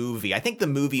in the movie. I think the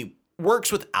movie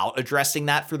works without addressing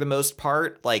that for the most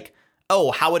part. Like,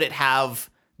 oh, how would it have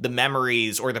the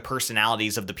memories or the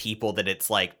personalities of the people that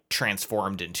it's like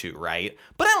transformed into, right?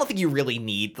 But I don't think you really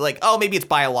need like, oh, maybe it's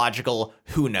biological.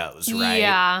 Who knows, right?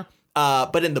 Yeah.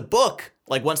 But in the book,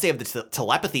 like once they have the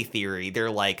telepathy theory,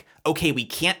 they're like, okay, we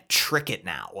can't trick it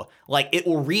now. Like it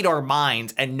will read our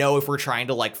minds and know if we're trying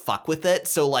to like fuck with it.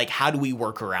 So like, how do we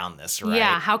work around this, right?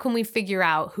 Yeah, how can we figure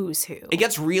out who's who? It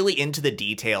gets really into the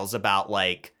details about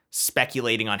like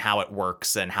speculating on how it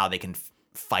works and how they can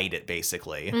fight it,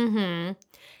 basically. Mm-hmm.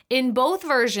 In both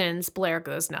versions, Blair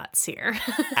goes nuts here.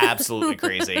 Absolutely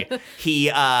crazy. He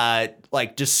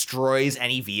like destroys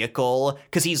any vehicle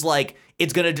because he's like,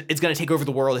 it's gonna take over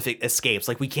the world if it escapes.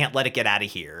 Like, we can't let it get out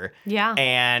of here. Yeah.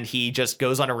 And he just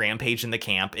goes on a rampage in the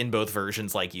camp in both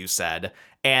versions, like you said.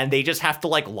 And they just have to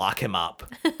like lock him up.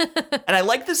 And I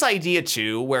like this idea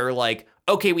too, where like,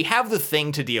 okay, we have the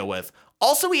Thing to deal with.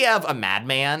 Also, we have a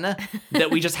madman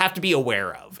that we just have to be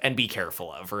aware of and be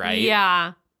careful of, right?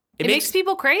 Yeah. It makes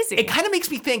people crazy. It kind of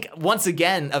makes me think, once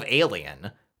again, of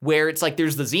Alien, where it's like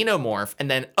there's the xenomorph,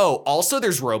 and then, also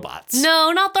there's robots.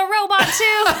 No, not the robot,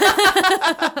 too.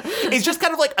 It's just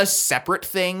kind of like a separate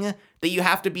thing that you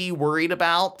have to be worried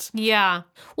about. Yeah.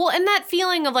 Well, and that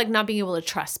feeling of like not being able to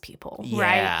trust people,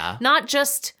 right? Not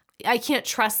just, I can't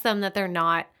trust them that they're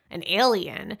not an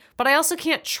alien, but I also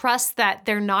can't trust that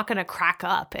they're not going to crack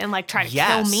up and like try to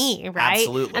kill me, right?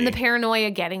 Absolutely. And the paranoia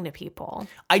getting to people.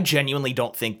 I genuinely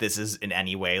don't think this is in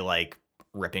any way like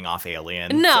ripping off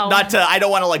Alien. No. I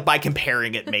don't want to like by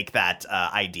comparing it make that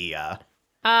idea.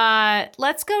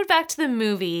 Let's go back to the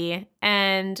movie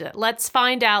and let's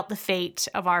find out the fate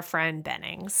of our friend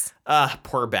Bennings.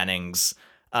 Poor Bennings.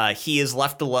 He is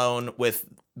left alone with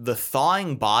the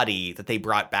thawing body that they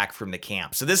brought back from the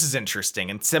camp. So this is interesting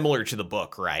and similar to the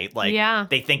book, right? Like,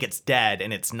 they think it's dead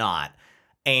and it's not.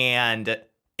 And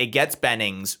it gets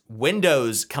Bennings.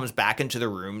 Windows comes back into the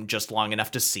room just long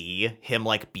enough to see him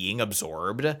like being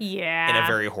absorbed. Yeah. In a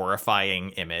very horrifying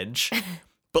image.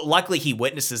 But luckily he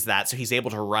witnesses that, so he's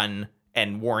able to run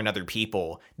and warn other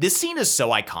people. This scene is so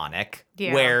iconic,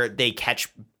 where they catch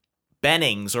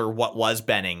Bennings, or what was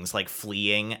Bennings, like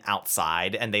fleeing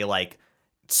outside, and they like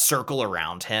circle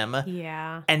around him.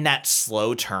 Yeah. And that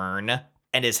slow turn,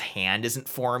 and his hand isn't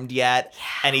formed yet.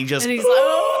 Yeah. And he just, and he's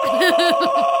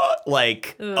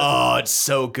like, oh, it's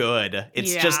so good.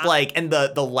 It's just like, and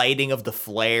the lighting of the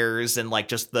flares and like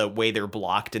just the way they're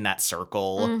blocked in that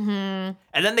circle. Mm-hmm.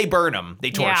 And then they burn him.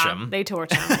 They torch him. They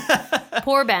torch him.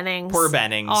 Poor Bennings. Poor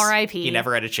Bennings. R.I.P. He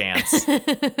never had a chance.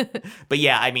 But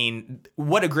yeah, I mean,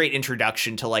 what a great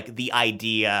introduction to like the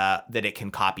idea that it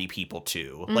can copy people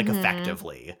too, like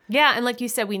effectively. Yeah, and like you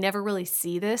said, we never really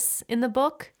see this in the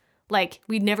book. Like,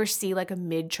 we never see like a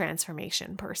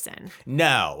mid-transformation person.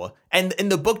 No. And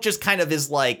the book just kind of is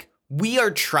like, we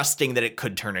are trusting that it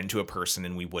could turn into a person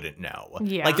and we wouldn't know.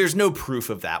 Yeah. Like, there's no proof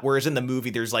of that. Whereas in the movie,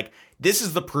 there's like, this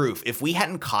is the proof. If we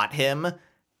hadn't caught him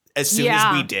as soon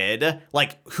as we did,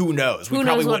 like, who knows? We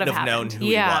probably wouldn't have known who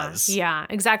he was. Yeah,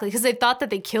 exactly. Because they thought that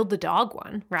they killed the dog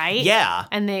one, right? Yeah.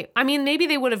 And maybe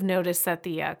they would have noticed that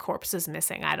the corpse was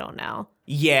missing. I don't know.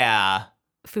 Yeah.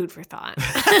 Food for thought.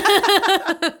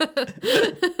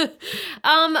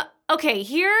 Okay,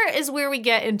 here is where we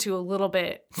get into a little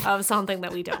bit of something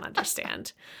that we don't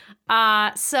understand.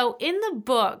 So in the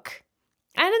book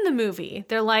and in the movie,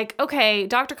 they're like, okay,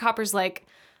 Dr. Copper's like,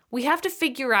 we have to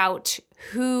figure out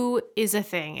who is a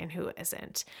thing and who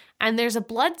isn't. And there's a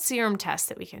blood serum test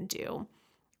that we can do.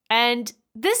 And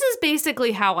this is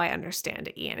basically how I understand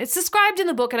it, Ian. It's described in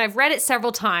the book, and I've read it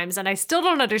several times, and I still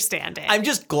don't understand it. I'm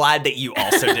just glad that you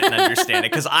also didn't understand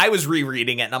it, because I was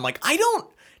rereading it, and I'm like, I don't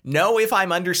know if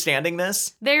I'm understanding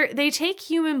this. They take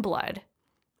human blood.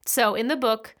 So in the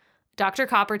book, Dr.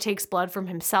 Copper takes blood from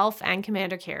himself and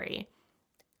Commander Gary.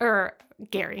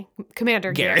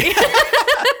 Commander Gary.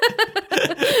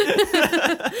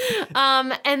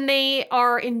 And they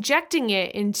are injecting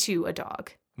it into a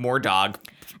dog. More dog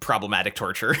problematic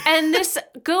torture. And this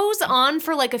goes on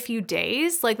for like a few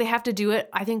days. Like, they have to do it,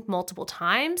 I think, multiple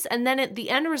times. And then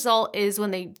the end result is when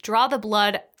they draw the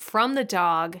blood from the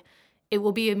dog, it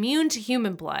will be immune to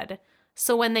human blood.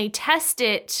 So when they test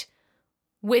it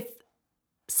with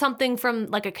something from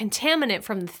like a contaminant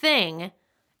from the thing,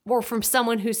 or from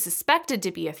someone who's suspected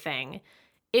to be a thing,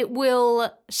 it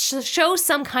will show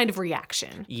some kind of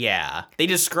reaction. Yeah. They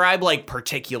describe like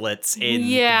particulates in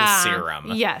the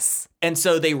serum. Yes. And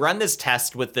so they run this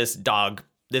test with this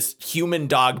human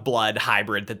dog blood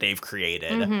hybrid that they've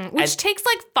created. Which takes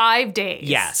like 5 days.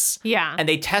 Yes. Yeah. And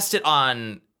they test it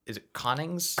on, is it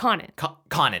Connings?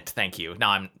 Conant, thank you.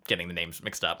 Now I'm getting the names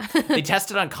mixed up. They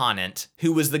tested on Conant,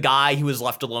 who was the guy who was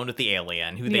left alone with the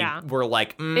alien, who they were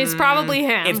like, it's probably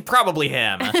him. It's probably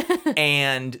him.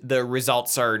 And the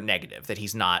results are negative, that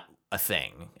he's not a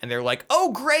thing. And they're like,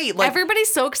 oh, great. Like,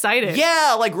 everybody's so excited.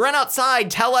 Yeah, like, run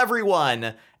outside, tell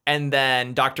everyone. And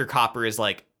then Dr. Copper is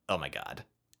like, oh my God.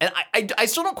 And I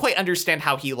still don't quite understand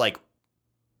how he like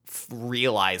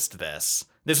realized this.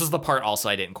 This was the part also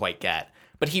I didn't quite get.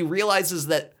 But he realizes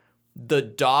that the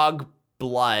dog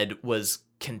blood was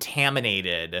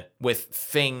contaminated with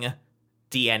thing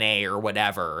DNA or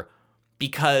whatever,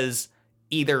 because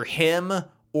either him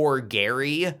or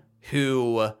Gary,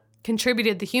 who,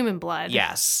 contributed the human blood.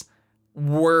 yes,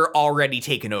 were already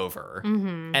taken over.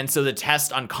 Mm-hmm. And so the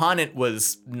test on Conant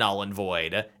was null and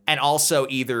void. And also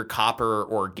either Copper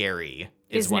or Gary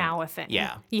is now a thing.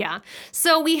 Yeah. Yeah.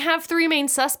 So we have three main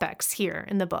suspects here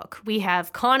in the book. We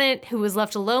have Conant, who was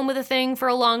left alone with the thing for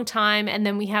a long time. And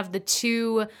then we have the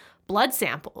two blood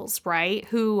samples, right,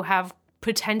 who have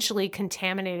potentially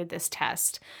contaminated this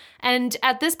test. And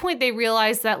at this point, they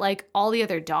realize that like all the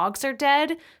other dogs are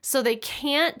dead, so they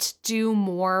can't do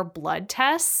more blood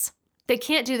tests. They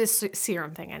can't do this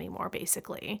serum thing anymore,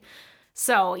 basically.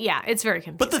 So yeah, it's very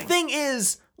confusing. But the thing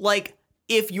is, like,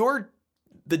 if you're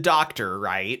the doctor,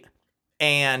 right,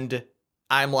 and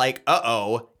I'm like,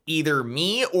 uh-oh, either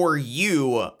me or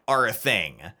you are a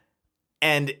thing.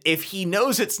 And if he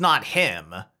knows it's not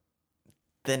him,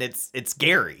 then it's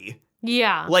Gary.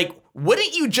 Yeah. Like,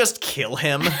 wouldn't you just kill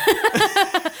him?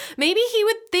 Maybe he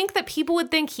would think that people would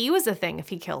think he was a thing if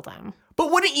he killed him.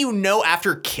 But wouldn't you know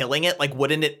after killing it, like,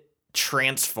 wouldn't it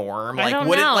transform? I Like, don't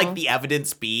wouldn't, know. like, the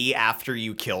evidence be after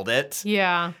you killed it?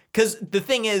 Yeah. Because the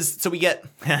thing is, so we get,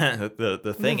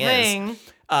 the thing is,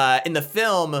 in the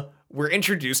film, we're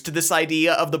introduced to this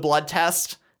idea of the blood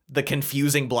test, the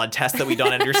confusing blood test that we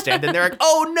don't understand. And they're like,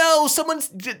 oh no, someone's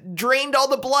drained all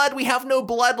the blood. We have no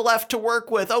blood left to work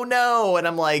with. Oh no. And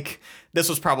I'm like, this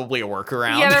was probably a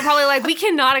workaround. Yeah, they're probably like, we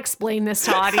cannot explain this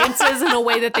to audiences in a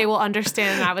way that they will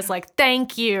understand. And I was like,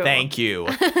 thank you. Thank you.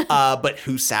 But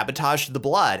who sabotaged the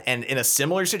blood? And in a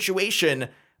similar situation,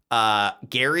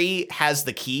 Gary has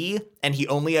the key and he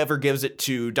only ever gives it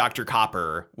to Dr.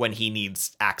 Copper when he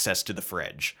needs access to the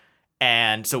fridge.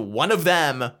 And so one of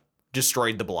them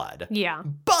destroyed the blood. Yeah.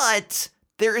 But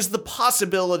there is the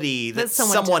possibility that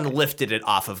someone lifted it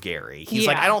off of Gary. He's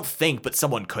like, I don't think, but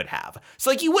someone could have. So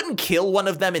like you wouldn't kill one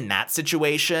of them in that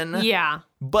situation. Yeah.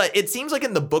 But it seems like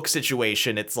in the book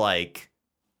situation, it's like,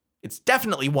 it's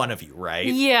definitely one of you, right?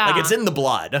 Yeah. Like it's in the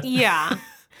blood. Yeah.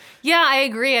 Yeah, I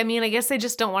agree. I mean, I guess they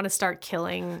just don't want to start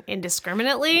killing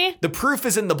indiscriminately. The proof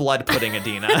is in the blood pudding,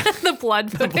 Adina. The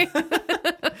blood pudding.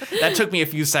 That took me a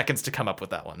few seconds to come up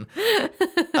with that one.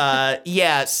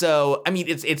 Yeah, so, I mean,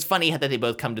 it's funny that they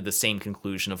both come to the same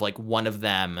conclusion of, like, one of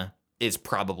them is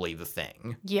probably the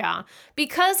thing. Yeah.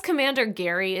 Because Commander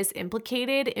Gary is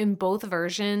implicated in both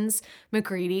versions,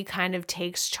 McCready kind of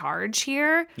takes charge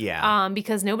here. Yeah.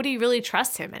 Because nobody really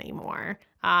trusts him anymore.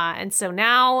 And so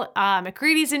now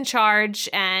McCready's in charge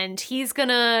and he's going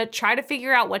to try to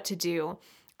figure out what to do.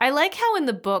 I like how in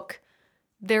the book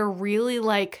they're really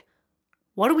like,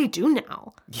 what do we do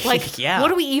now? Like, yeah. What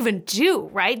do we even do,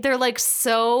 right? They're like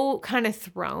so kind of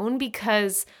thrown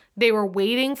because they were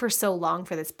waiting for so long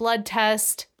for this blood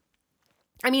test.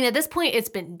 I mean, at this point, it's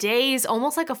been days,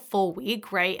 almost like a full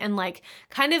week, right? And like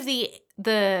kind of the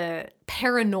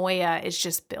paranoia is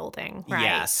just building, right?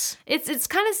 Yes. It's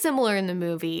kind of similar in the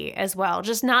movie as well,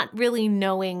 just not really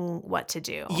knowing what to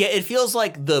do. Yeah, it feels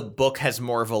like the book has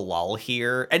more of a lull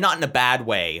here, and not in a bad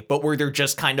way, but where they're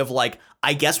just kind of like,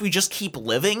 I guess we just keep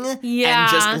living and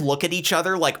just look at each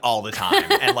other like all the time,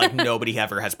 and like nobody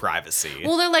ever has privacy.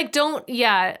 Well, they're like, don't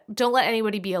let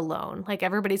anybody be alone. Like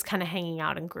everybody's kind of hanging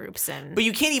out in groups But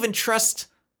you can't even trust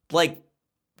like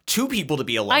two people to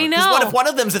be alone. I know. Because what if one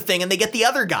of them's a thing and they get the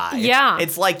other guy? Yeah.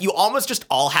 It's like you almost just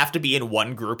all have to be in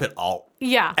one group at all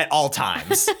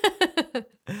times.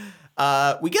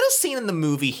 We get a scene in the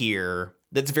movie here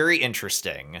that's very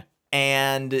interesting.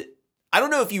 And I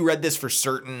don't know if you read this for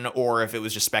certain or if it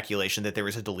was just speculation that there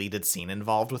was a deleted scene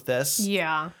involved with this.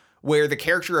 Yeah. Where the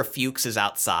character of Fuchs is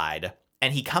outside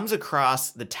and he comes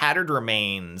across the tattered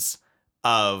remains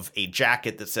of a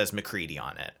jacket that says McCready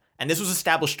on it. And this was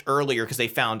established earlier because they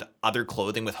found other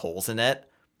clothing with holes in it,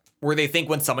 where they think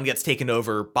when someone gets taken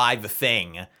over by the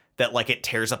thing that like it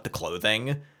tears up the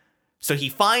clothing. So he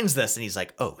finds this and he's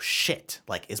like, oh shit,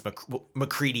 like is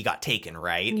McCready got taken,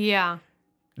 right? Yeah.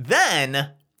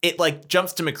 Then it like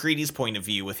jumps to McCready's point of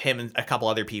view with him and a couple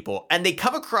other people, and they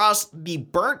come across the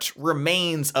burnt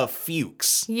remains of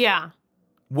Fuchs. Yeah.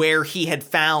 Where he had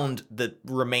found the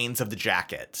remains of the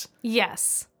jacket.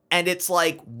 Yes. And it's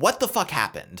like, what the fuck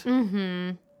happened?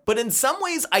 Mm-hmm. But in some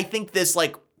ways, I think this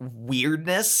like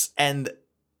weirdness and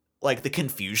like the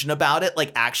confusion about it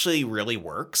like actually really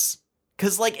works.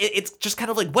 Because like it's just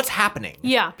kind of like, what's happening?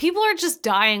 Yeah, people are just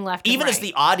dying left and Even right. as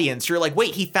the audience, you're like,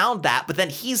 wait, he found that, but then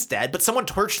he's dead. But someone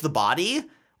torched the body?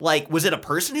 Like, was it a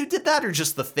person who did that or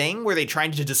just the thing? Were they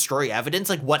trying to destroy evidence?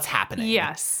 Like, what's happening?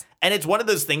 Yes. And it's one of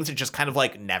those things that just kind of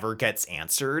like never gets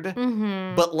answered.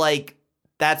 Mm-hmm. But like,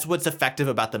 that's what's effective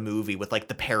about the movie with like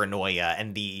the paranoia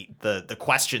and the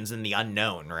questions and the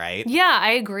unknown, right? Yeah,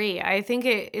 I agree. I think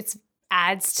it's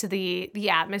adds to the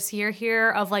atmosphere here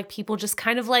of like people just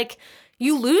kind of like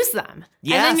you lose them.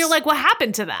 Yes. And then you're like, what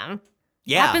happened to them?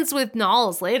 Yeah. Happens with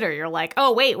Knowles later. You're like,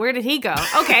 oh wait, where did he go?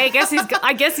 Okay, I guess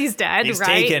he's dead. He's right?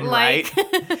 taken, like,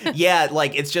 right? Yeah,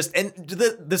 like it's just, and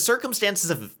the circumstances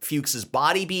of Fuchs's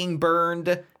body being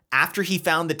burned after he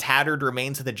found the tattered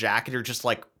remains of the jacket are just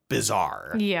like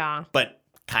bizarre. Yeah. But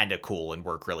kind of cool and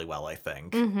work really well, I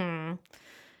think. Mm-hmm.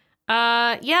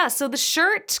 Yeah, so the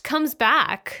shirt comes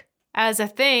back as a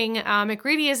thing.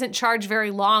 McReady isn't charged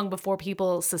very long before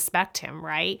people suspect him,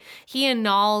 right? He and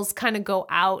Knowles kind of go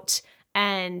out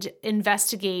and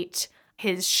investigate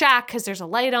his shack because there's a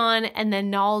light on, and then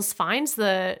Knowles finds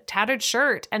the tattered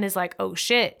shirt and is like, oh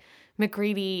shit,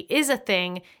 McReady is a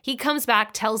thing. He comes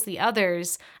back, tells the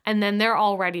others, and then they're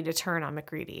all ready to turn on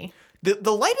McReady.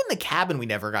 The light in the cabin we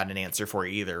never got an answer for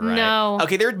either, right? No.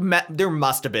 Okay, there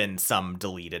must have been some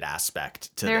deleted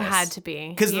aspect to There this. had to be.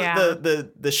 Because yeah.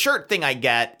 the shirt thing I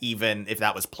get, even if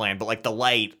that was planned, but like the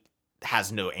light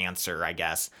has no answer, I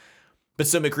guess. But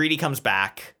so McReady comes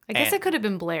back. I guess it could have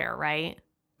been Blair, right?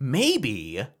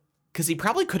 Maybe. Because he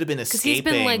probably could have been escaping.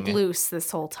 Because he's been like loose this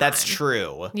whole time. That's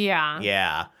true. Yeah.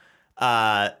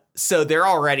 Yeah. So they're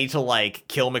all ready to like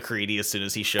kill McReady as soon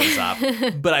as he shows up.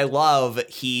 But I love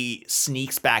he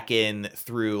sneaks back in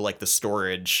through like the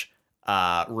storage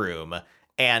room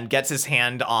and gets his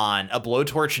hand on a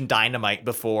blowtorch and dynamite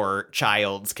before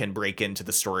Childs can break into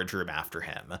the storage room after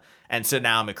him. And so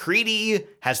now McReady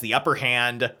has the upper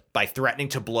hand by threatening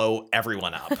to blow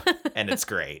everyone up. And it's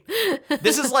great.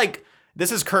 This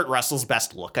is Kurt Russell's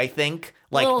best look, I think.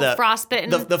 Like the frostbitten,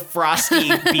 the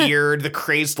frosty beard, the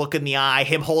crazed look in the eye,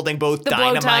 him holding both the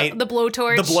dynamite, the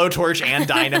blowtorch and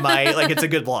dynamite. Like it's a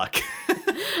good look.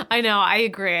 I know, I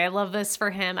agree. I love this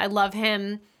for him. I love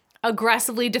him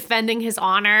aggressively defending his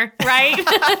honor, right?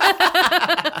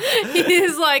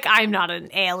 He's like, I'm not an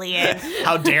alien.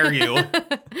 How dare you?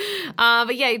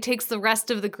 But yeah, he takes the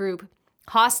rest of the group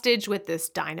hostage with this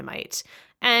dynamite.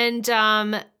 And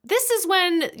this is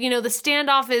when, the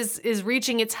standoff is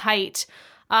reaching its height.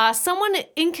 Someone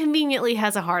inconveniently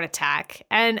has a heart attack.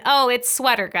 And, it's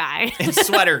Sweater Guy. It's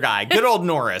Sweater Guy. Good old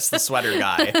Norris, the Sweater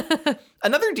Guy.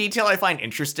 Another detail I find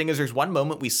interesting is there's one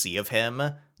moment we see of him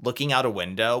looking out a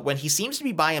window when he seems to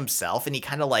be by himself and he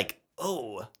kind of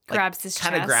grabs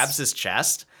his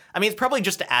chest. I mean, it's probably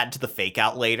just to add to the fake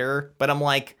out later, but I'm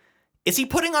like, is he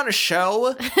putting on a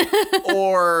show?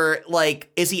 Or,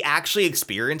 like, is he actually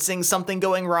experiencing something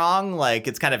going wrong? Like,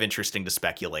 it's kind of interesting to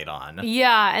speculate on.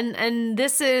 Yeah, and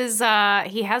this is,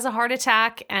 he has a heart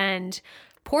attack, and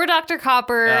poor Dr.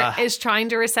 Copper is trying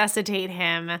to resuscitate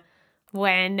him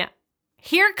when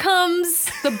here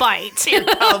comes the bite. Here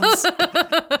comes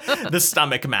the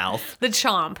stomach mouth. The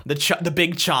chomp. The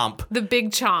big chomp. The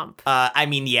big chomp. I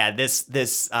mean, yeah, this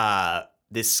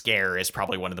scare is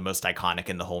probably one of the most iconic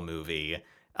in the whole movie.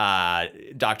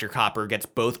 Dr. Copper gets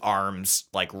both arms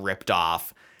like ripped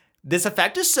off. This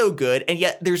effect is so good, and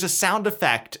yet there's a sound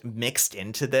effect mixed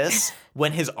into this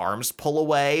when his arms pull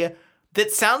away that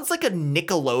sounds like a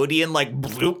Nickelodeon like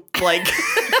bloop, like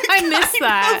I missed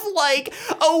that. of like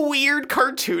a weird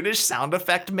cartoonish sound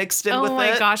effect mixed in with it. Oh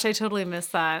my gosh, I totally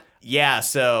missed that. Yeah,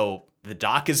 so the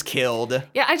doc is killed.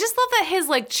 Yeah, I just love that his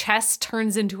like chest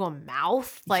turns into a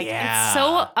mouth. Like It's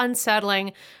so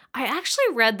unsettling. I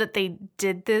actually read that they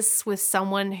did this with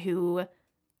someone who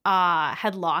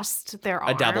had lost their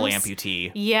arms. A double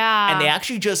amputee. Yeah. And they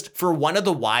actually just, for one of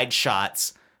the wide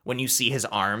shots, when you see his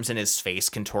arms and his face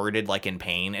contorted like in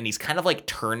pain and he's kind of like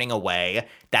turning away,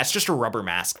 that's just a rubber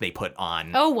mask they put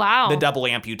on. Oh, wow. The double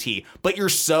amputee. But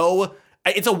it's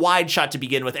a wide shot to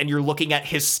begin with, and you're looking at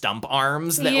his stump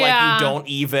arms that like you don't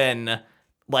even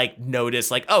like notice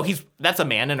like, oh, that's a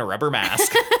man in a rubber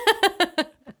mask.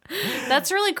 That's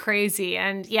really crazy.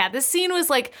 And yeah, this scene was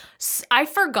like, I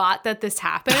forgot that this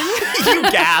happened. You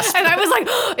gasped. And I was like,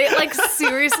 it like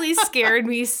seriously scared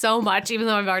me so much, even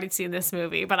though I've already seen this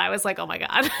movie. But I was like, oh my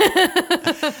God.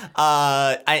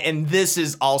 And this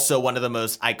is also one of the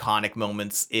most iconic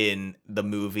moments in the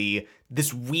movie.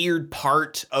 This weird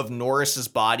part of Norris's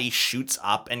body shoots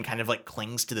up and kind of like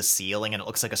clings to the ceiling, and it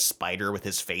looks like a spider with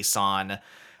his face on.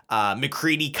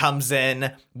 McReady comes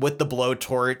in with the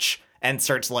blowtorch and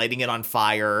starts lighting it on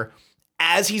fire.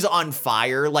 As he's on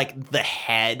fire, like the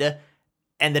head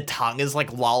and the tongue is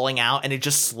like lolling out, and it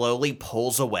just slowly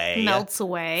pulls away. Melts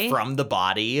away. From the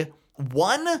body.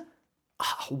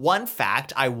 One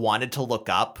fact I wanted to look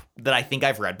up that I think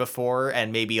I've read before,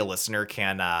 and maybe a listener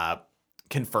can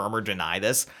confirm or deny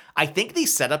this. I think they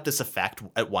set up this effect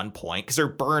at one point because they're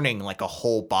burning like a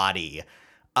whole body.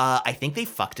 I think they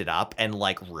fucked it up and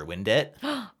like ruined it.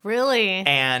 Really?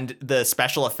 And the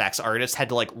special effects artist had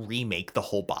to like remake the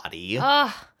whole body.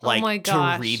 Oh like my to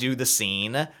gosh. redo the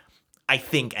scene. I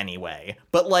think anyway.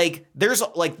 But like there's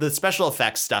like the special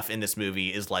effects stuff in this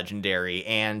movie is legendary.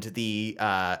 And the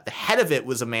head of it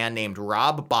was a man named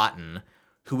Rob Bottin,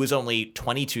 who was only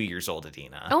 22 years old,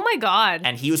 Adina. Oh my God.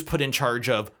 And he was put in charge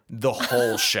of the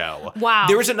whole show. Wow.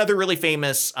 There was another really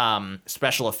famous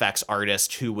special effects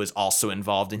artist who was also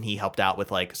involved, and he helped out with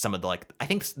like some of the like, I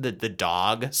think the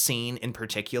dog scene in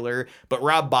particular. But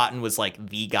Rob Bottin was like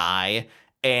the guy.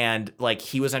 And like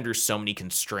he was under so many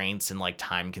constraints and like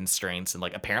time constraints. And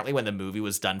like apparently when the movie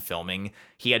was done filming,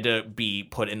 he had to be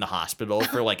put in the hospital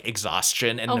for like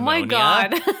exhaustion and pneumonia. Oh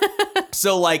my God.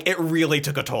 So like it really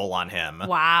took a toll on him.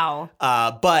 Wow.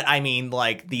 But I mean,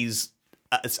 like these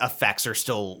effects are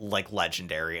still like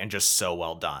legendary and just so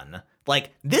well done.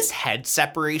 Like this head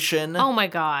separation. Oh my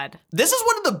God. This is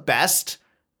one of the best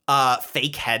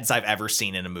fake heads I've ever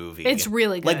seen in a movie. It's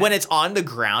really good. Like when it's on the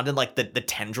ground and like the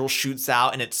tendril shoots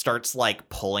out and it starts like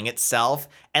pulling itself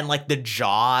and like the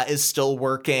jaw is still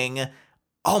working.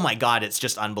 Oh my God, it's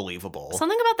just unbelievable.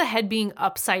 Something about the head being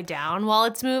upside down while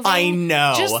it's moving. I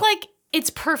know. Just like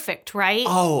it's perfect, right?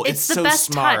 Oh, it's the so best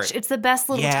smart. touch. It's the best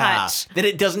little touch. That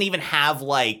it doesn't even have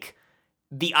like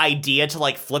the idea to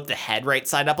like flip the head right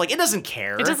side up. Like it doesn't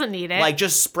care. It doesn't need it. Like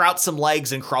just sprout some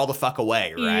legs and crawl the fuck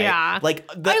away, right? Yeah. Like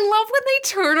I love when they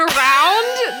turn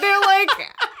around. They're like,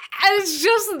 and it's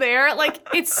just there. Like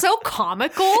it's so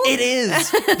comical. It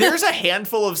is. There's a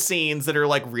handful of scenes that are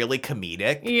like really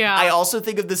comedic. Yeah. I also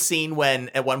think of the scene when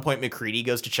at one point McCready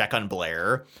goes to check on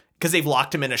Blair because they've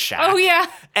locked him in a shack. Oh, yeah.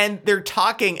 And they're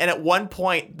talking, and at one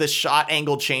point, the shot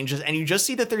angle changes, and you just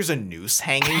see that there's a noose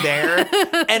hanging there.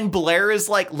 And Blair is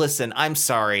like, listen, I'm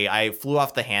sorry. I flew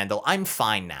off the handle. I'm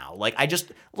fine now. Like,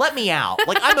 let me out.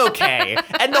 Like, I'm okay.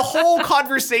 And the whole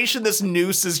conversation, this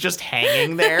noose is just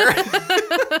hanging there.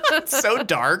 It's so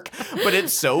dark, but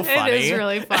it's so funny. It is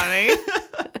really funny.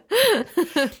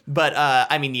 But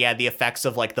I mean, yeah, the effects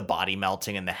of like the body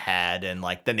melting in the head and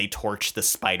like then they torch the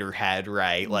spider head,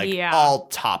 right? Like all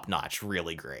top notch,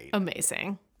 really great.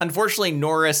 Amazing. Unfortunately,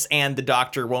 Norris and the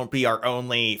doctor won't be our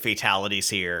only fatalities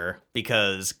here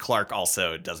because Clark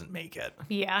also doesn't make it.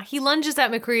 Yeah, he lunges at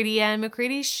McCready and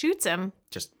McCready shoots him.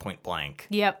 Just point blank.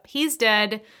 Yep, he's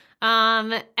dead.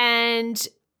 And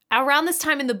around this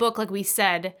time in the book, like we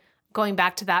said, going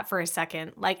back to that for a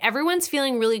second, like everyone's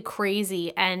feeling really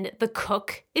crazy and the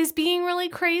cook is being really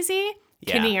crazy,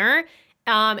 Kinnear.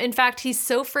 In fact, he's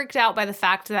so freaked out by the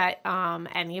fact that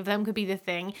any of them could be the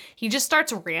thing. He just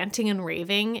starts ranting and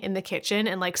raving in the kitchen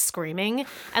and like screaming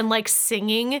and like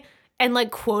singing and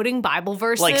like quoting Bible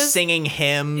verses. Like singing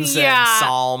hymns and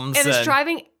psalms. And it's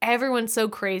driving everyone so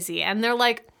crazy. And they're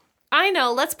like, I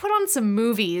know, let's put on some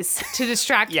movies to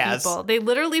distract people. They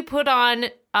literally put on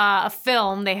a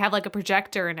film. They have like a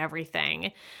projector and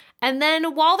everything. And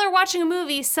then while they're watching a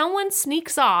movie, someone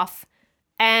sneaks off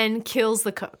and kills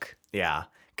the cook. Yeah,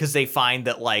 because they find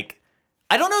that like,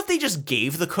 I don't know if they just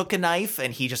gave the cook a knife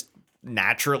and he just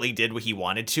naturally did what he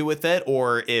wanted to with it,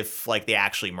 or if like they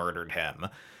actually murdered him.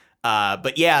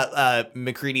 But yeah,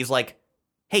 McCready's like,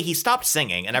 hey, he stopped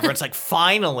singing. And everyone's like,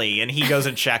 finally. And he goes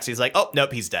and checks. He's like, oh,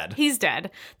 nope, he's dead. He's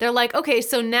dead. They're like, okay,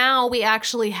 so now we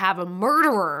actually have a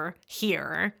murderer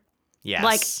here. Yes.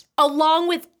 Like, along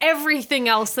with everything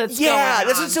else that's going on. Yeah,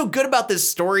 that's what's so good about this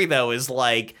story, though, is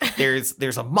like,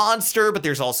 there's a monster, but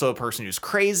there's also a person who's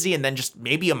crazy, and then just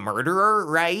maybe a murderer,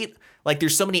 right? Like,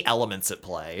 there's so many elements at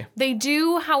play. They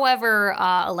do, however,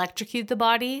 electrocute the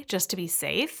body just to be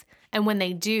safe. And when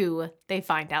they do, they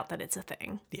find out that it's a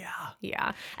thing. Yeah.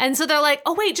 Yeah. And so they're like,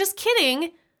 oh, wait, just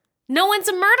kidding. No one's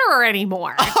a murderer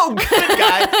anymore. Oh, good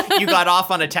guy. You got off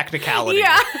on a technicality.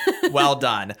 Yeah. Well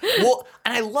done. Well,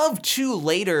 and I love, too,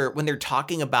 later when they're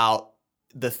talking about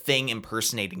the thing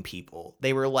impersonating people.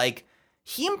 They were like,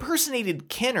 he impersonated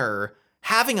Kinner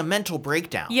having a mental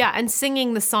breakdown. Yeah, and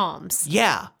singing the Psalms.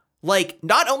 Yeah. Like,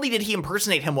 not only did he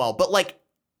impersonate him well, but, like,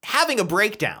 having a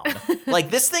breakdown. Like,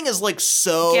 this thing is, like,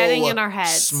 so getting in our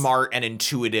heads. Smart and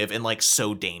intuitive and, like,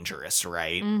 so dangerous,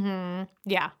 right? Mm-hmm.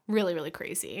 Yeah, really, really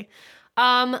crazy.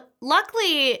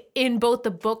 Luckily, in both the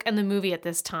book and the movie at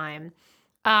this time,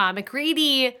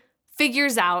 McCready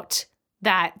figures out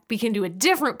that we can do a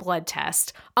different blood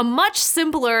test, a much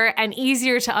simpler and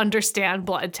easier to understand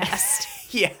blood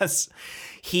test. Yes.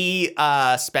 He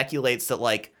speculates that,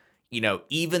 like, you know,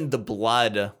 even the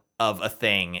blood of a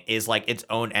thing is like its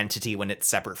own entity when it's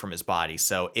separate from his body.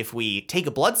 So if we take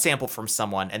a blood sample from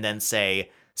someone and then say,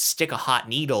 stick a hot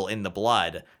needle in the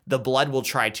blood will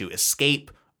try to escape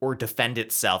or defend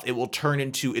itself, it will turn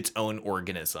into its own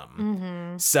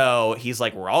organism. So he's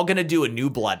like, we're all going to do a new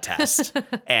blood test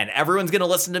and everyone's going to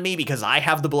listen to me because I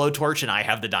have the blowtorch and I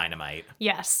have the dynamite.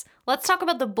 Yes. Let's talk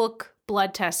about the book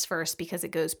blood test first because it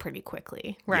goes pretty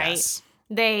quickly, right? Yes.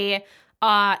 They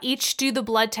each do the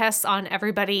blood tests on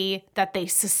everybody that they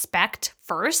suspect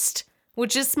first,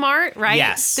 which is smart, right?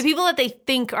 Yes. The people that they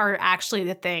think are actually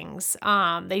the things,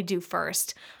 they do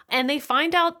first. And they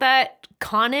find out that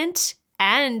Conant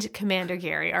and Commander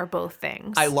Gary are both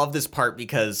things. I love this part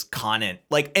because Conant,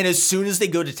 like, and as soon as they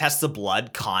go to test the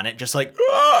blood, Conant just like,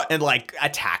 "Ugh!" and like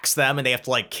attacks them and they have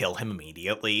to like kill him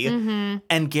immediately.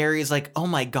 And Gary's like, oh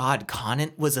my God,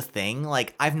 Conant was a thing?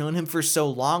 Like, I've known him for so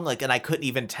long, like, and I couldn't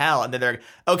even tell. And then they're like,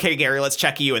 okay, Gary, let's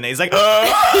check you. And then he's like,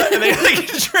 "Ugh!" and then he like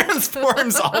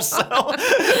transforms also.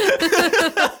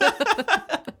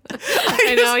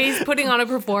 I know, he's putting on a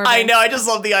performance. I know, I just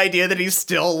love the idea that he's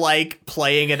still like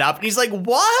playing it up. And he's like,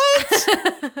 what?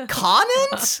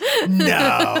 Conant?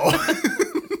 No.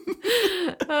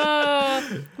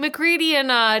 McCready and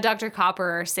Dr.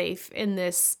 Copper are safe in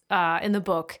this, in the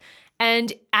book.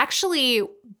 And actually,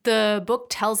 the book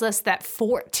tells us that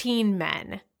 14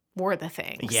 men were the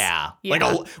things. Yeah. Like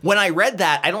when I read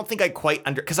that, I don't think I quite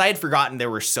because I had forgotten there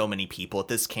were so many people at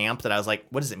this camp that I was like,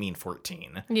 what does it mean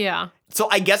 14? Yeah. So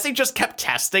I guess they just kept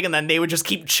testing and then they would just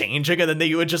keep changing and then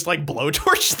they would just like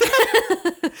blowtorch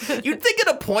them. You'd think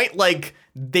at a point like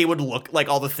they would look like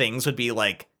all the things would be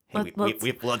like, hey,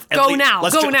 let's go now.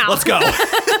 Let's go.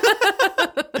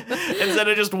 Instead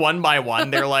of just one by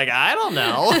one, they're like, I don't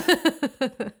know.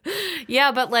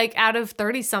 Yeah, but like out of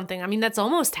 30 something, I mean, that's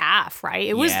almost half, right?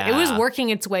 It was working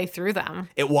its way through them.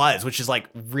 It was, which is like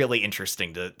really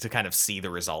interesting to kind of see the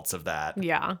results of that.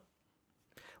 Yeah.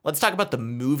 Let's talk about the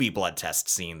movie blood test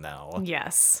scene, though.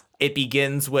 Yes. It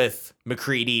begins with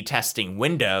McCready testing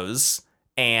Windows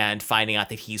and finding out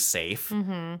that he's safe.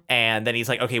 And then he's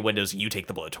like, okay, Windows, you take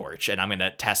the blowtorch, and I'm going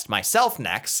to test myself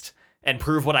next and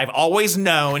prove what I've always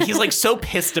known. He's like so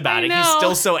pissed about it. He's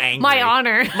still so angry. My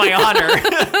honor. My honor.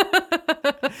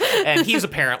 And he's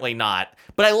apparently not.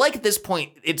 But I like at this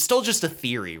point, it's still just a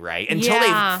theory, right? Until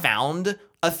they've found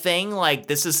a thing, like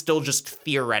this is still just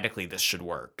theoretically this should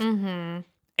work.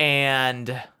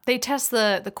 And they test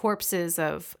the corpses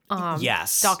of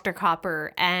Dr.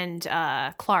 Copper and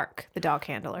Clark, the dog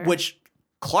handler. Which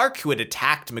Clark, who had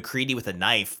attacked McCready with a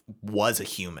knife, was a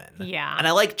human. Yeah. And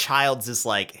I like Childs is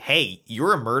like, hey,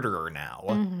 you're a murderer now.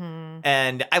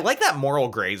 And I like that moral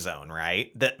gray zone,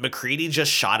 right? That McCready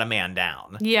just shot a man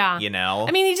down. Yeah. You know?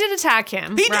 I mean, he did attack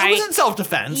him, It right? was in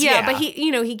self-defense. Yeah, but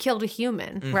he killed a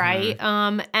human, right?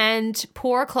 And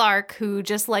poor Clark, who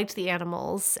just liked the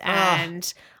animals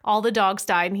and all the dogs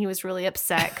died and he was really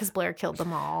upset because Blair killed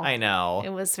them all. I know. It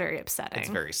was very upsetting. It's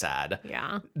very sad.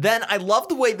 Yeah. Then I love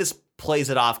the way this plays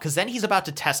it off because then he's about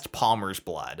to test Palmer's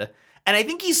blood. And I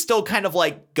think he's still kind of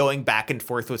like going back and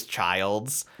forth with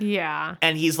Childs. Yeah.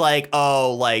 And he's like,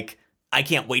 oh, like, I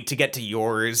can't wait to get to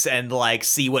yours and like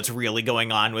see what's really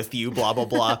going on with you, blah, blah,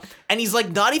 blah. And he's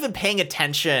like not even paying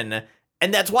attention.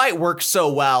 And that's why it works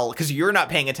so well, because you're not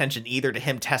paying attention either to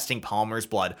him testing Palmer's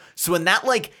blood. So when that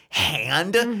like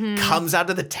hand comes out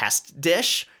of the test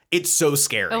dish, it's so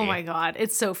scary. Oh my God,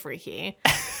 it's so freaky.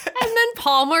 And then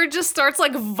Palmer just starts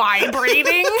like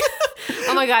vibrating.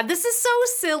 Oh my God, this is so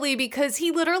silly because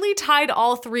he literally tied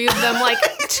all three of them like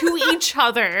to each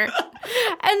other.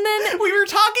 And then we were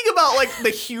talking about like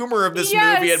the humor of this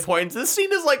movie at points. This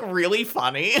scene is like really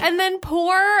funny. And then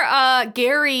poor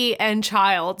Gary and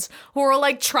Childs, who are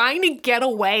like trying to get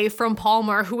away from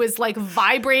Palmer, who is like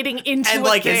vibrating into and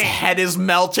like his head is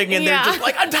melting and they're just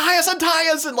like, untie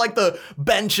us, and like the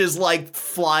bench is like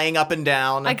flying up and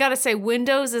down. I gotta say,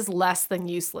 Windows is less than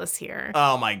useless here.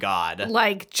 Oh my God.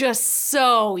 Like just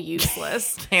so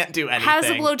useless. Can't do anything. Has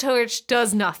a blowtorch,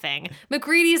 does nothing.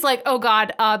 McCready's like, oh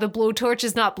God, the blowtorch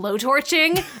is not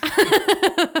blowtorching.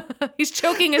 He's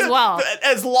choking as well.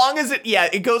 As long as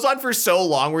it goes on for so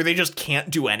long where they just can't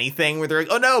do anything, where they're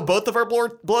like, oh no, both of our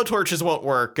blowtorches won't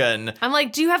work. And I'm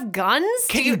like, do you have guns?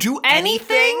 Can you do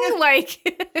anything? Like,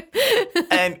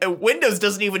 and Windows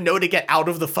doesn't even know to get out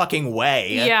of the fucking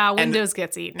way. Yeah, Windows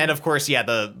gets eaten. And of course,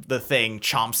 the thing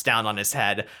chomps down on his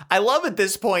head. I love at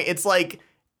this point, it's like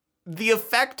the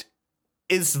effect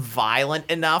is violent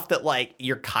enough that like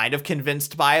you're kind of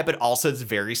convinced by it, but also it's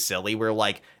very silly where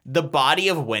like the body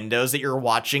of Windows that you're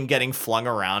watching getting flung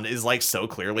around is like so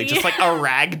clearly just like a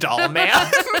rag doll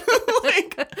man.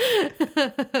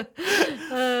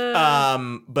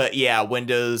 But yeah,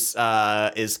 Windows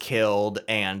is killed,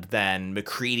 and then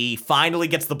McCready finally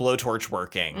gets the blowtorch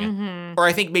working. Or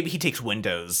I think maybe he takes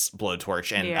Windows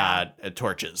blowtorch and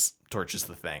torches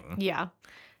the thing. Yeah.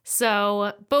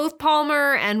 So both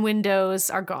Palmer and Windows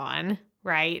are gone,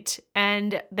 right?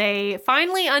 And they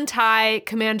finally untie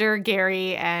Commander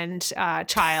Gary and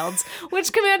Childs,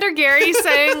 which Commander Gary's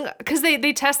saying, because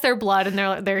they test their blood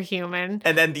and they're human.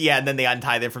 And then they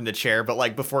untie them from the chair. But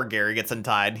like before Gary gets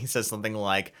untied, he says something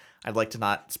like, I'd like to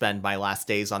not spend my last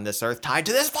days on this earth tied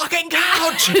to this fucking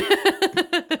couch.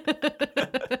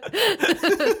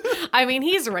 I mean,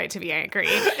 he's right to be angry.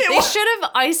 They should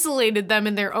have isolated them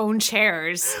in their own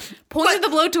chairs, pointed the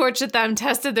blowtorch at them,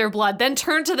 tested their blood, then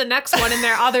turned to the next one in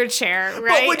their other chair,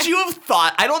 right? But would you have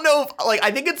thought, I don't know, I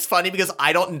think it's funny because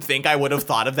I don't think I would have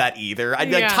thought of that either. I'd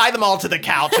be like, tie them all to the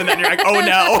couch, and then you're like, oh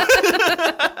no.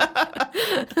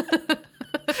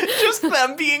 Just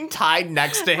them being tied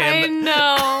next to him. I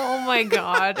know. Oh my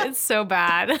God. It's so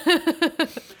bad.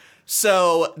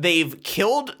 So they've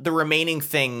killed the remaining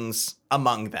things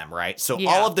among them, right? So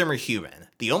all of them are human.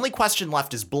 The only question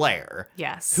left is Blair.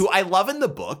 Yes. Who I love in the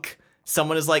book.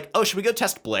 Someone is like, oh, should we go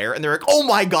test Blair? And they're like, oh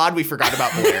my God, we forgot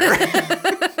about Blair.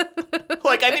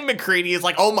 Like, I think McCready is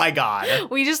like, oh my God.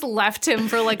 We just left him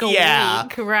for like a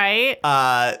week, right?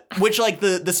 Which, like,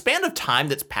 the span of time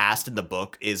that's passed in the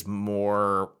book is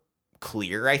more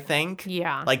clear, I think.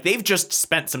 Yeah. Like, they've just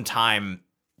spent some time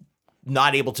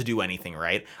not able to do anything,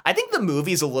 right? I think the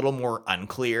movie's a little more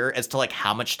unclear as to, like,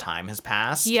 how much time has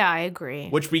passed. Yeah, I agree.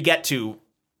 Which we get to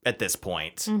at this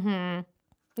point. Mm-hmm.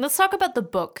 Let's talk about the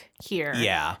book here.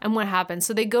 Yeah. And what happens.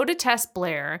 So they go to test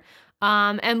Blair.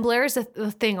 And Blair's a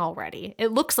thing already.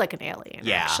 It looks like an alien,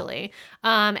 actually.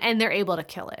 And they're able to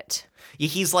kill it. Yeah,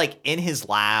 he's like in his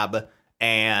lab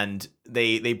and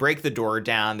they break the door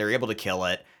down. They're able to kill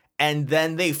it. And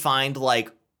then they find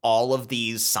like all of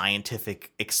these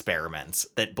scientific experiments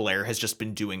that Blair has just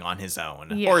been doing on his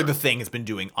own. Yeah. Or the thing has been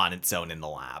doing on its own in the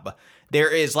lab. There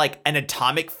is like an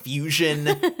atomic fusion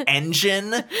engine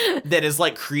that is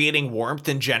like creating warmth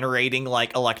and generating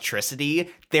like electricity.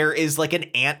 There is like an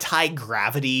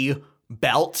anti-gravity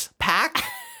belt pack.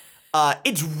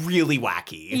 It's really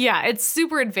wacky. Yeah, it's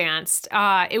super advanced.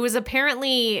 It was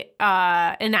apparently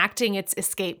enacting its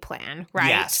escape plan, right?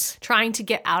 Yes. Trying to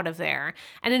get out of there.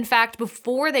 And in fact,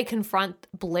 before they confront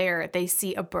Blair, they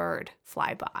see a bird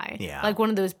fly by. Yeah. Like one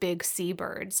of those big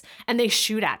seabirds. And they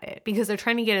shoot at it because they're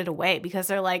trying to get it away because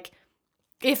they're like,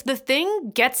 if the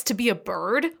thing gets to be a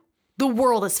bird, the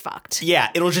world is fucked. Yeah,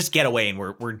 it'll just get away and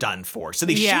we're done for. So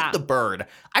they shoot the bird.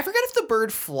 I forget if the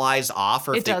bird flies off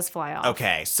or if it does fly off.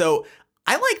 Okay, so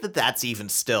I like that that's even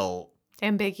still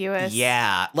ambiguous.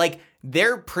 Yeah, like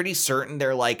they're pretty certain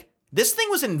they're like, this thing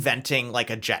was inventing like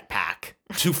a jetpack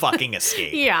to fucking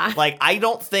escape. Yeah. Like I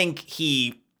don't think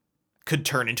he could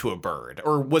turn into a bird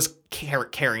or was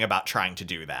caring about trying to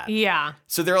do that. Yeah.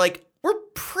 So they're like, we're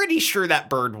pretty sure that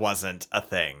bird wasn't a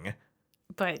thing.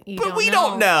 But we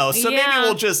don't know, so maybe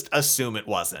we'll just assume it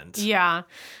wasn't. Yeah.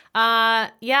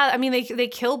 I mean, they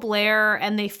kill Blair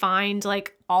and they find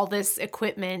like all this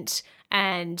equipment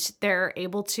and they're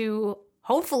able to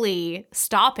hopefully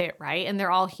stop it, right? And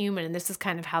they're all human, and this is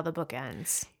kind of how the book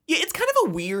ends. Yeah, it's kind of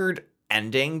a weird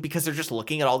ending because they're just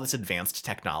looking at all this advanced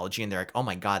technology and they're like, oh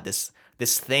my God, this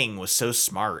thing was so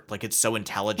smart. Like, it's so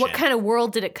intelligent. What kind of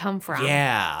world did it come from?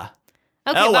 Yeah.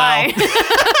 Okay, bye.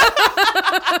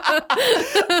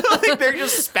 Like they're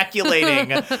just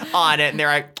speculating on it, and they're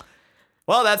like,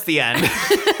 well, that's the end.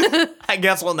 I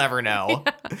guess we'll never know.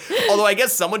 Yeah. Although I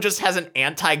guess someone just has an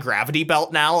anti-gravity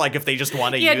belt now, like if they just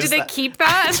want to use do they keep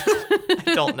that?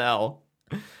 I don't know.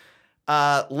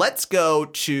 Let's go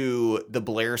to the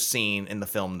Blair scene in the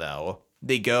film, though.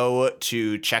 They go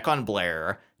to check on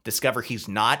Blair, discover he's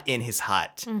not in his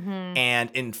hut,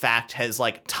 and in fact has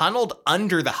like tunneled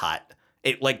under the hut.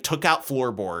 It like took out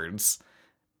floorboards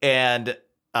and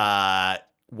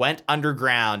went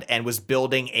underground and was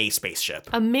building a spaceship.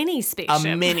 A mini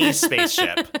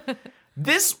spaceship.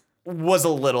 This was a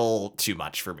little too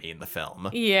much for me in the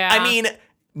film. Yeah. I mean,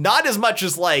 not as much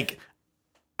as like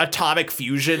atomic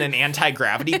fusion and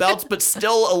anti-gravity belts, but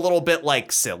still a little bit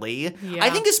like silly. Yeah.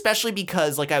 I think especially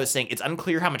because, like I was saying, it's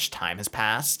unclear how much time has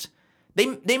passed.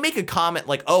 They make a comment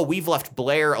like, oh, we've left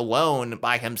Blair alone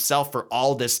by himself for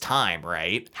all this time,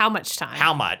 right? How much time?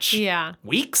 How much? Yeah.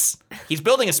 Weeks? He's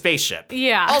building a spaceship.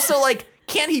 Yeah. Also, like,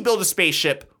 can he build a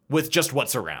spaceship with just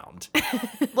what's around?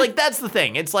 Like, that's the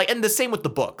thing. It's like, and the same with the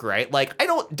book, right? Like, I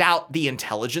don't doubt the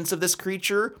intelligence of this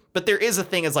creature, but there is a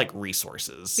thing as, like,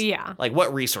 resources. Yeah. Like,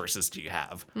 what resources do you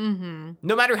have? Mm-hmm.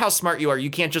 No matter how smart you are, you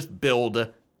can't just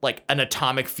build, like, an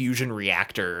atomic fusion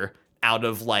reactor out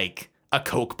of, like, a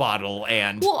Coke bottle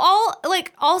and Well,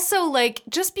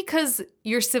 just because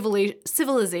your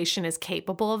civilization is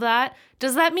capable of that,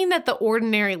 does that mean that the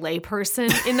ordinary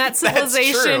layperson in that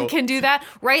civilization can do that?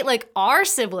 Right? Like, our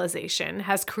civilization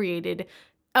has created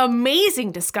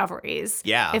amazing discoveries.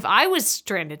 Yeah. If I was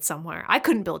stranded somewhere, I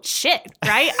couldn't build shit,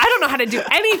 right? I don't know how to do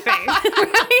anything,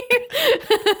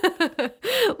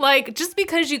 right? Like, just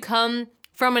because you come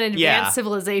from an advanced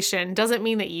civilization doesn't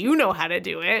mean that you know how to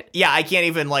do it. Yeah, I can't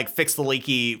even like fix the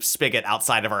leaky spigot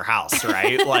outside of our house,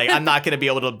 right? Like, I'm not going to be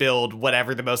able to build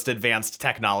whatever the most advanced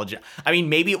technology. I mean,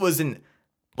 maybe it was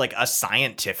like a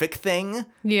scientific thing,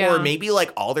 or maybe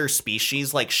like all their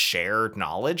species like shared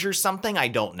knowledge or something. I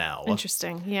don't know.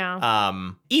 Interesting. Yeah.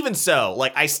 Even so,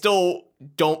 like, I still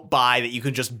don't buy that you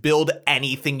can just build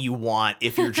anything you want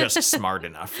if you're just smart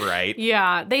enough, right?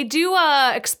 Yeah, they do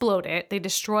explode it. They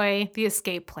destroy the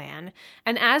escape plan.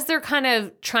 And as they're kind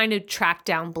of trying to track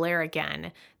down Blair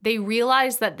again, they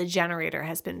realize that the generator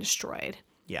has been destroyed.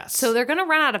 Yes. So they're going to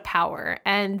run out of power,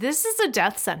 and this is a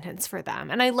death sentence for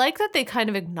them. And I like that they kind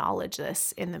of acknowledge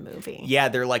this in the movie. Yeah,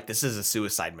 they're like, this is a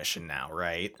suicide mission now,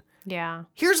 right? Yeah.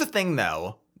 Here's the thing,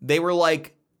 though. They were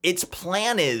like, its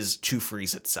plan is to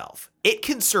freeze itself. It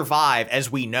can survive, as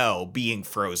we know, being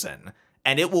frozen,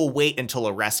 and it will wait until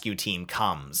a rescue team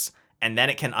comes, and then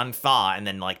it can unthaw and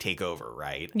then, like, take over,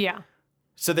 right? Yeah.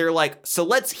 So they're like, so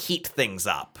let's heat things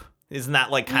up. Isn't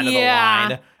that, like, kind of the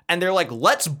line? And they're like,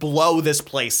 let's blow this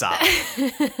place up.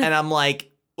 And I'm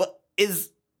like,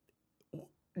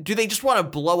 do they just want to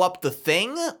blow up the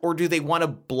thing, or do they want to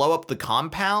blow up the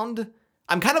compound?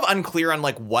 I'm kind of unclear on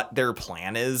like what their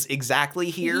plan is exactly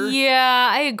here. Yeah,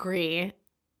 I agree.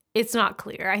 It's not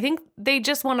clear. I think they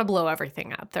just want to blow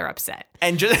everything up. They're upset.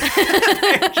 And they're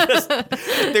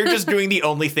just doing the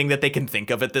only thing that they can think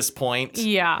of at this point.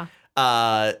 Yeah.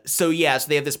 So they have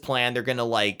this plan. They're going to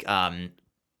like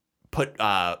put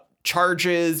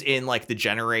charges in like the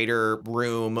generator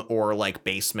room or like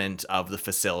basement of the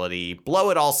facility, blow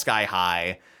it all sky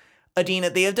high. Adina,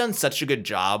 they have done such a good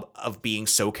job of being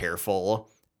so careful.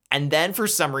 And then for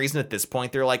some reason at this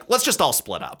point, they're like, let's just all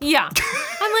split up. Yeah.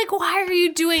 I'm like, why are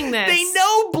you doing this? They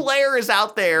know Blair is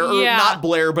out there, or not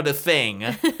Blair, but a thing.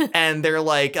 And they're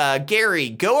like, Gary,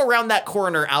 go around that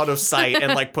corner out of sight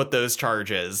and like put those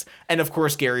charges. And of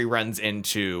course, Gary runs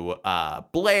into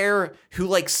Blair, who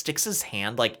like sticks his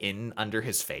hand like in under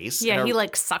his face. Yeah, he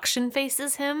like suction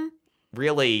faces him.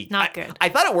 Really? Not good. I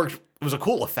thought it worked. It was a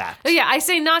cool effect. Oh, yeah, I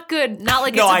say not good, not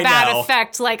like it's a bad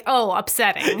effect, like, oh,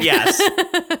 upsetting. Yes.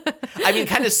 I mean,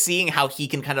 kind of seeing how he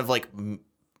can kind of like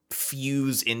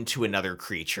fuse into another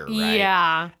creature, right?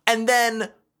 Yeah. And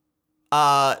then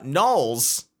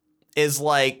Knowles is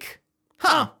like,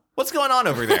 what's going on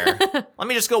over there? Let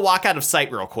me just go walk out of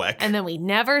sight real quick. And then we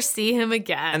never see him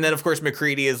again. And then, of course,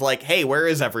 McCready is like, hey, where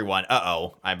is everyone?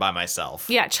 Uh-oh, I'm by myself.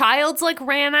 Yeah, Childs, like,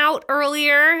 ran out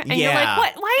earlier. And you're like,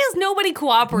 what? Why is nobody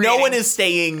cooperating? No one is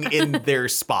staying in their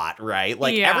spot, right?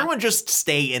 Like, everyone just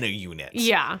stay in a unit.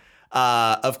 Yeah.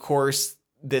 Of course,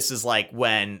 this is, like,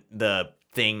 when the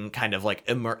thing kind of, like,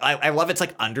 I love it's,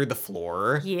 like, under the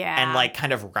floor. Yeah. And, like,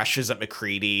 kind of rushes at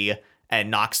McCready and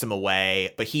knocks him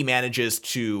away, but he manages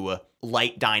to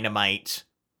light dynamite,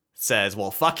 says,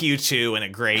 well, fuck you too, in a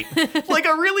great, like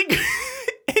a really,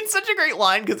 it's such a great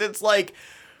line, because it's like,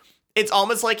 it's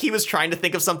almost like he was trying to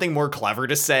think of something more clever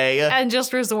to say. And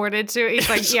just resorted to it. He's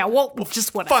like, yeah, well,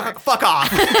 just whatever. Fuck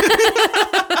off.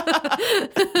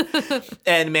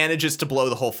 And manages to blow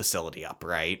the whole facility up,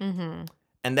 right? Mm-hmm.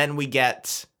 And then we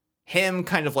get him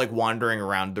kind of like wandering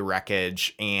around the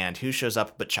wreckage, and who shows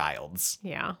up but Childs?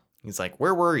 Yeah. He's like,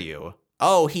 where were you?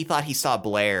 Oh, he thought he saw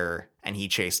Blair, and he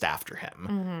chased after him.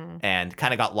 Mm-hmm. And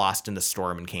kind of got lost in the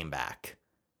storm and came back.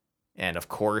 And of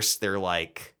course, they're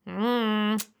like,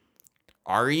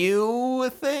 are you a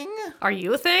thing? Are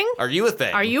you a thing? Are you a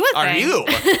thing? Are you a thing? Are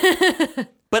you?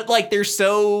 But like, they're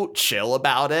so chill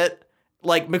about it.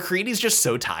 Like, McCready's just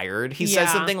so tired. He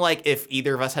says something like, if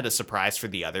either of us had a surprise for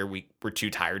the other, we were too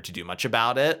tired to do much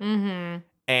about it. Mm-hmm.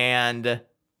 And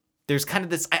there's kind of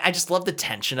this, I just love the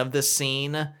tension of this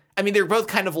scene. I mean, they're both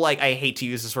kind of like, I hate to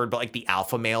use this word, but like the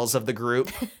alpha males of the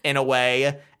group in a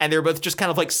way. And they're both just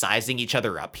kind of like sizing each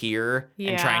other up here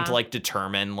and trying to like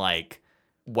determine like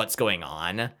what's going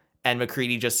on. And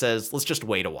McCready just says, let's just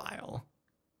wait a while.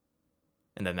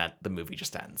 And then the movie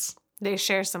just ends. They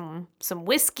share some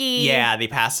whiskey. Yeah, they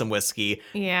pass some whiskey.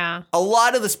 Yeah. A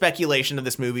lot of the speculation of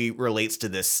this movie relates to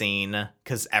this scene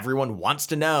because everyone wants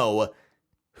to know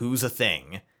who's a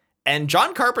thing. And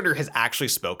John Carpenter has actually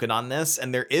spoken on this,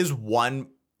 and there is one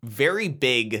very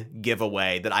big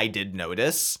giveaway that I did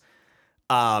notice.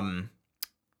 And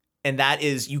that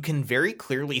is you can very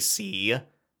clearly see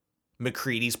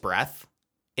McCready's breath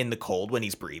in the cold when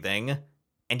he's breathing,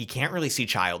 and you can't really see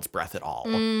Child's breath at all.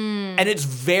 And it's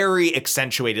very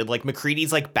accentuated. Like,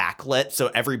 McCready's, like, backlit, so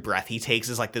every breath he takes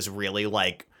is, like, this really,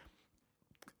 like,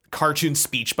 cartoon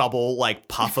speech bubble, like,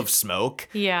 puff of smoke.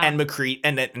 Yeah. And McCready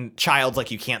and Child's, like,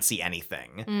 you can't see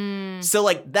anything. So,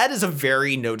 like, that is a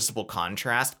very noticeable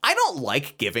contrast. I don't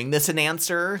like giving this an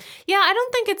answer. Yeah, I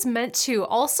don't think it's meant to.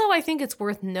 Also, I think it's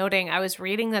worth noting, I was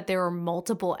reading that there were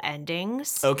multiple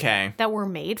endings that were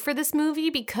made for this movie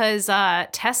because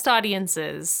test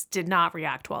audiences did not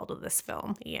react well to this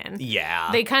film, Ian. Yeah.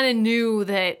 They kind of knew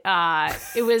that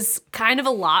it was kind of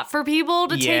a lot for people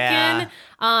to take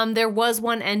in. There was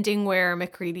one ending where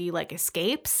McCready, like,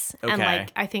 escapes and,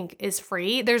 like, I think is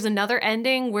free. There's another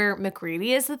ending where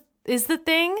McCready is the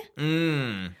thing.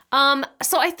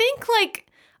 So I think, like,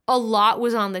 a lot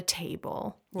was on the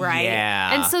table, right?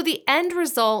 Yeah. And so the end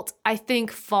result, I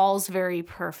think, falls very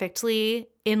perfectly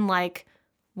in, like,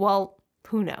 well,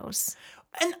 who knows?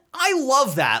 And I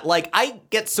love that. Like, I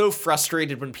get so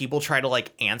frustrated when people try to,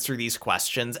 like, answer these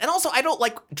questions. And also, I don't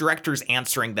like directors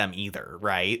answering them either,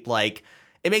 right? Like,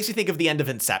 it makes me think of the end of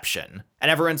Inception. And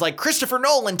everyone's like, Christopher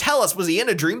Nolan, tell us, was he in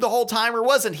a dream the whole time or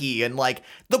wasn't he? And, like,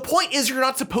 the point is you're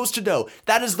not supposed to know.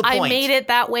 That is the point. I made it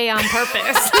that way on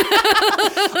purpose.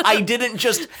 I didn't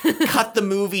just cut the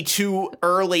movie too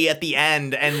early at the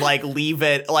end and, like, leave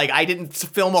it. Like, I didn't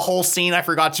film a whole scene I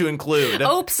forgot to include.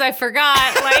 Oops, I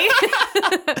forgot.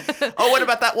 Like, oh, what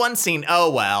about that one scene?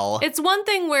 Oh, well. It's one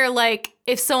thing where, like,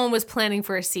 if someone was planning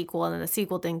for a sequel and then the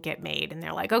sequel didn't get made and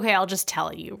they're like, okay, I'll just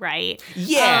tell you, right?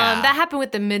 Yeah. That happened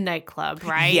with the Midnight Club,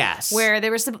 right? Yes. Where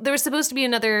there was supposed to be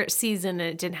another season and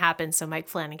it didn't happen. So Mike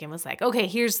Flanagan was like, okay,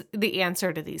 here's the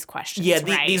answer to these questions. Yeah,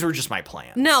 right? These were just my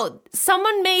plans. No,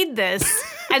 someone made this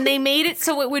and they made it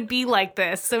so it would be like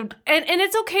this. So and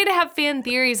it's okay to have fan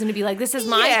theories and to be like, this is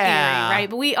my theory, right?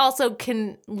 But we also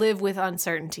can live with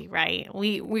uncertainty, right?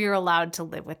 We are allowed to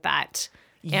live with that.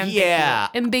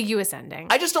 Ambiguous ending.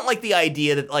 I just don't like the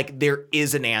idea that, like, there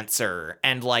is an answer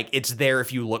and, like, it's there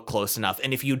if you look close enough,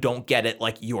 and if you don't get it,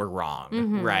 like, you're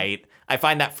wrong, right? I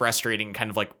find that frustrating, kind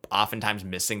of, like, oftentimes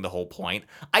missing the whole point.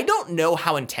 I don't know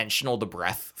how intentional the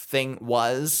breath thing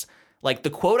was. Like, the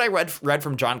quote I read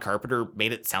from John Carpenter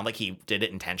made it sound like he did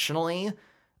it intentionally.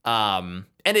 And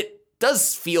it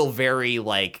does feel very,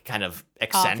 like, kind of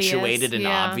accentuated and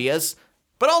obvious.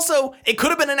 But also, it could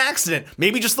have been an accident.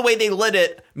 Maybe just the way they lit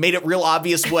it made it real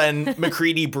obvious when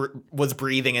McCready was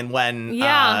breathing and when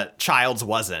Childs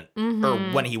wasn't, or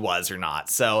when he was or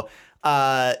not. So,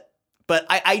 but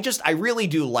I really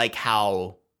do like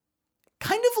how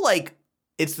kind of like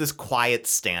it's this quiet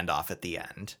standoff at the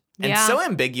end. And so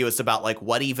ambiguous about, like,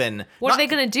 what are they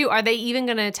going to do? Are they even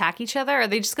going to attack each other? Are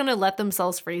they just going to let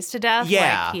themselves freeze to death?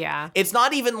 Yeah. Like, It's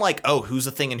not even like, oh, who's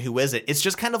a thing and who isn't? It's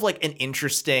just kind of like an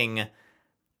interesting,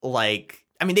 like,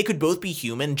 I mean, they could both be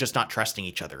human, just not trusting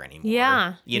each other anymore.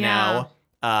 Yeah. You know?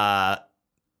 And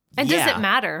does it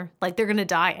matter? Like, they're going to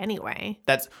die anyway.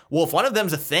 Well, if one of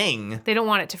them's a thing. They don't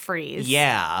want it to freeze.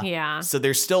 Yeah. Yeah. So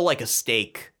there's still, like, a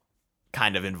stake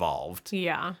kind of involved.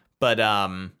 Yeah. But,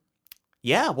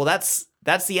 yeah, well, that's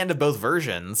the end of both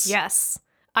versions. Yes.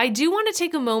 I do want to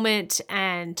take a moment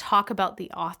and talk about the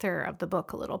author of the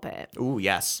book a little bit. Ooh,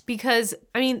 yes. Because,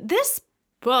 I mean, this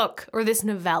book, or this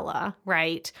novella,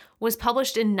 right, was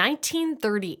published in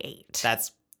 1938.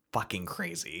 That's fucking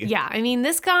crazy. Yeah, I mean,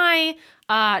 this guy,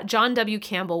 John W.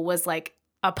 Campbell, was like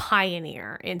a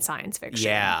pioneer in science fiction.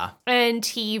 Yeah. And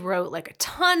he wrote like a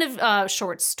ton of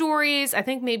short stories, I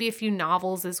think maybe a few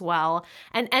novels as well,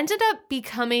 and ended up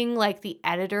becoming like the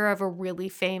editor of a really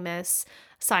famous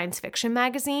science fiction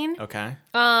magazine. Okay.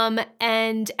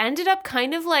 And ended up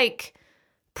kind of like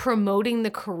promoting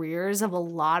the careers of a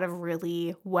lot of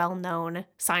really well-known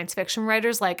science fiction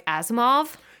writers like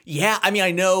Asimov. Yeah, I mean,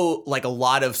 I know like a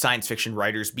lot of science fiction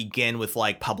writers begin with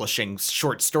like publishing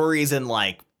short stories and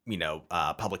like, you know,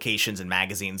 publications and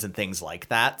magazines and things like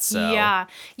that. So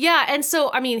yeah. And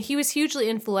so, I mean, he was hugely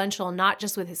influential, not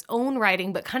just with his own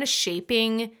writing, but kind of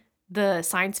shaping the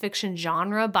science fiction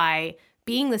genre by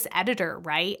being this editor,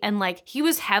 right? And like he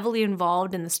was heavily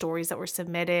involved in the stories that were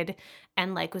submitted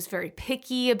and like was very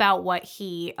picky about what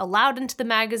he allowed into the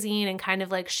magazine and kind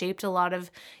of like shaped a lot of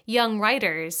young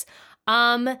writers.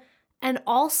 And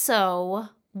also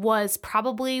was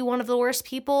probably one of the worst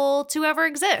people to ever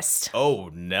exist. Oh,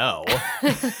 no.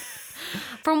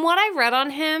 From what I read on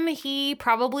him, he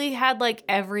probably had like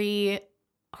every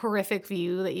horrific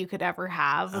view that you could ever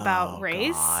have about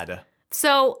race. God.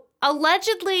 So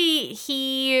allegedly,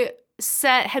 he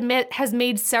has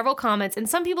made several comments, and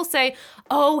some people say,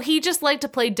 oh, he just liked to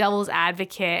play devil's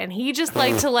advocate, and he just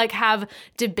liked to like have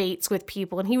debates with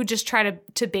people, and he would just try to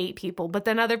debate people. But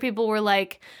then other people were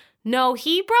like, no,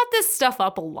 he brought this stuff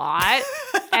up a lot,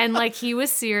 and like he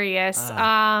was serious.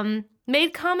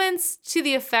 Made comments to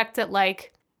the effect that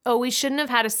like, oh, we shouldn't have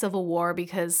had a civil war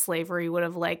because slavery would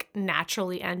have like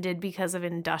naturally ended because of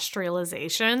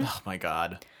industrialization. Oh my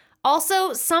God.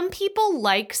 Also, some people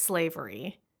like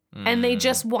slavery and they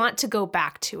just want to go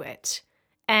back to it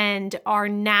and are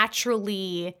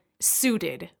naturally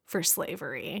suited for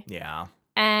slavery. Yeah.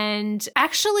 And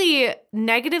actually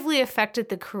negatively affected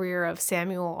the career of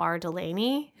Samuel R.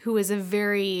 Delany, who is a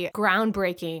very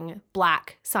groundbreaking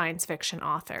Black science fiction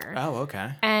author. Oh,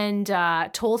 okay. And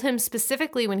told him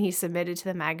specifically when he submitted to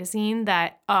the magazine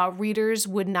that readers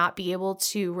would not be able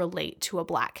to relate to a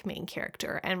Black main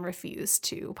character and refused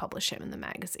to publish him in the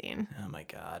magazine. Oh, my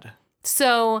God.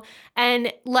 So,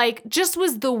 and like just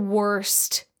was the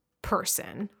worst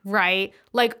person, right?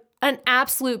 Like an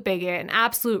absolute bigot, an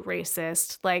absolute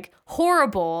racist, like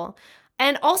horrible.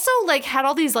 And also like had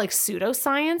all these like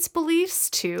pseudoscience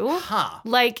beliefs too. Huh.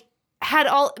 Like had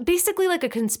all basically like a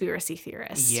conspiracy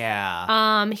theorist.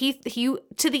 Yeah. He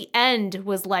to the end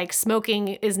was like smoking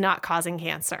is not causing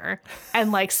cancer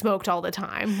and like smoked all the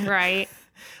time, right?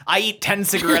 I eat 10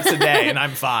 cigarettes a day and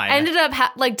I'm fine. Ended up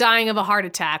like dying of a heart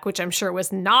attack, which I'm sure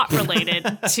was not related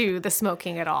to the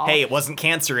smoking at all. Hey, it wasn't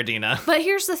cancer, Adina. But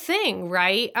here's the thing,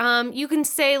 right? You can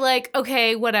say like,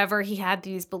 okay, whatever, he had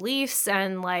these beliefs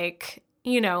and like,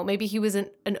 you know, maybe he was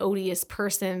an odious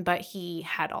person, but he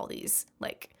had all these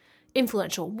like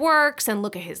influential works and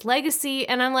look at his legacy.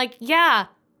 And I'm like, yeah,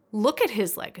 look at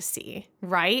his legacy,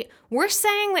 right? We're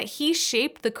saying that he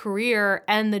shaped the career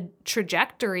and the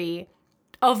trajectory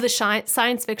of the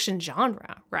science fiction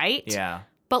genre, right? Yeah.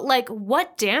 But like,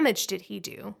 what damage did he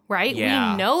do, right?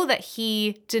 Yeah. We know that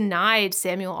he denied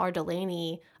Samuel R.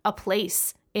 Delany a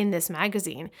place in this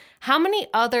magazine. How many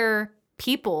other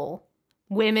people,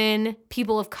 women,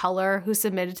 people of color who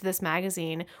submitted to this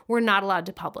magazine were not allowed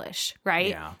to publish, right?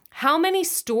 Yeah. How many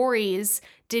stories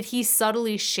did he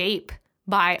subtly shape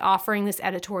by offering this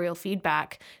editorial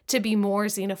feedback to be more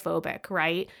xenophobic,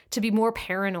 right? To be more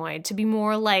paranoid, to be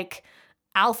more like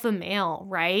alpha male,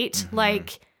 right? Mm-hmm.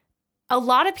 Like a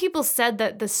lot of people said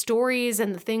that the stories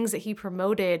and the things that he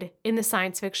promoted in the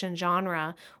science fiction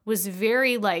genre was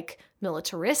very like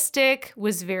militaristic,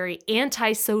 was very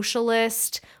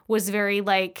anti-socialist, was very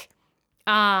like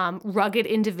rugged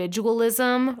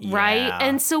individualism, right?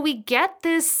 And so we get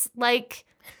this like...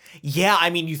 Yeah, I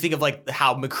mean, you think of like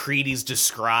how McCready's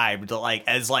described like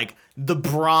as like the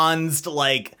bronzed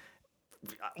like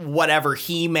whatever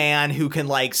He-Man who can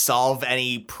like solve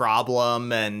any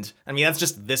problem, and I mean that's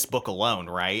just this book alone,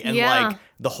 right? And like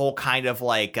the whole kind of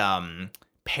like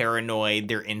paranoid,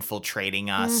 they're infiltrating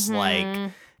us.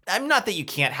 Like I'm not that you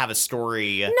can't have a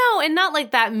story. No, and not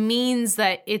like that means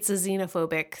that it's a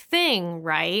xenophobic thing,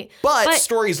 right? But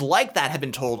stories like that have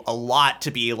been told a lot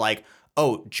to be like,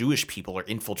 oh, Jewish people are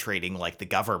infiltrating like the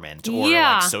government or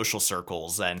like social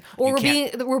circles, and or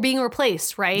we're being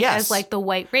replaced, right? Yes. As like the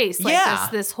white race. Like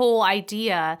this whole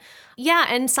idea. Yeah,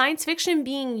 and science fiction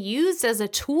being used as a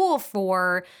tool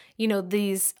for, you know,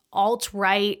 these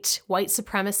alt-right white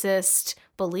supremacist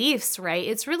beliefs, right?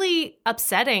 It's really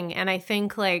upsetting, and I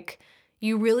think like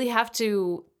you really have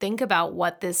to think about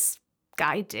what this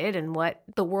guy did and what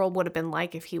the world would have been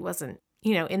like if he wasn't,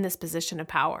 you know, in this position of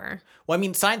power. Well, I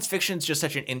mean, science fiction is just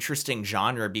such an interesting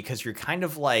genre because you're kind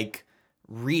of like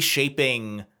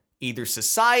reshaping either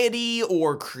society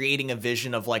or creating a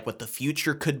vision of like what the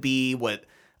future could be, what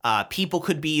people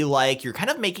could be like. You're kind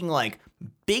of making like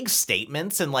big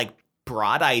statements and like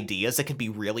broad ideas that can be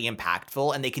really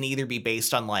impactful, and they can either be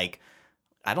based on like,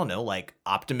 I don't know, like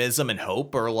optimism and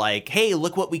hope, or like, hey,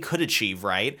 look what we could achieve,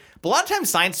 right? But a lot of times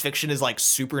science fiction is like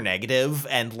super negative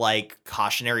and like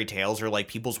cautionary tales or like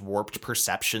people's warped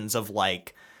perceptions of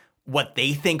like what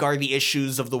they think are the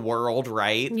issues of the world,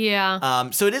 right? Yeah.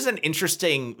 So it is an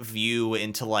interesting view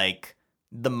into like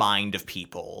the mind of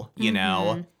people, you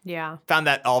know? Yeah. Found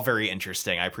that all very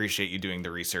interesting. I appreciate you doing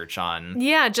the research on...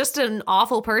 Yeah, just an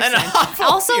awful person.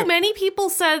 Many people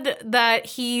said that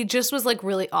he just was like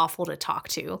really awful to talk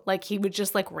to. Like he would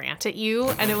just like rant at you,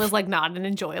 and it was like not an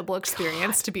enjoyable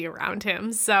experience to be around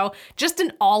him. So just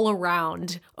an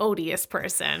all-around odious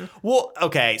person. Well,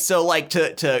 okay, so like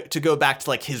to go back to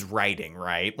like his writing,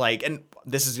 right? Like, and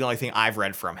this is the only thing I've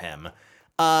read from him.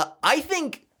 I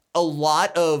think a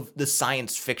lot of the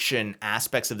science fiction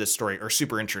aspects of this story are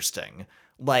super interesting.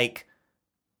 Like,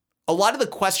 a lot of the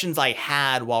questions I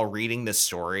had while reading this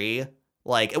story,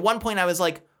 like, at one point I was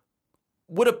like,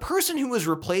 would a person who was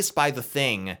replaced by the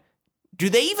Thing, do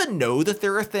they even know that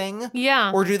they're a thing?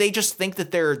 Yeah. Or do they just think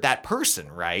that they're that person,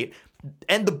 right?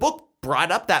 And the book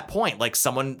brought up that point. Like,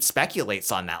 someone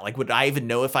speculates on that. Like, would I even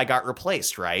know if I got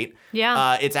replaced, right?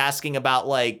 Yeah. It's asking about,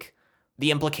 like,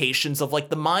 the implications of, like,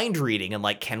 the mind reading and,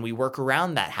 like, can we work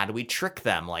around that? How do we trick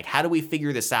them? Like, how do we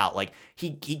figure this out? Like, he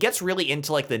gets really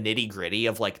into, like, the nitty gritty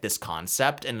of, like, this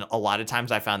concept. And a lot of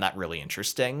times I found that really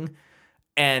interesting.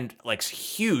 And, like,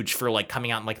 huge for, like,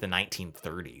 coming out in, like, the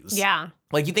 1930s. Yeah.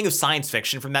 Like, you think of science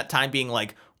fiction from that time being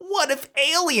like, what if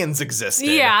aliens existed?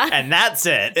 Yeah. And that's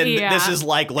it. And Yeah. this is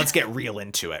like, let's get real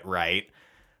into it, right?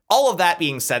 All of that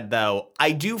being said, though,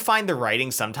 I do find the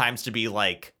writing sometimes to be,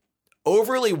 like,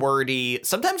 overly wordy,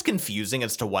 sometimes confusing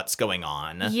as to what's going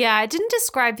on. Yeah, it didn't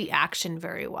describe the action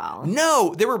very well.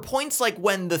 No, there were points, like,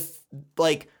 when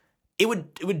it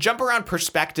would jump around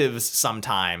perspectives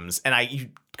sometimes, and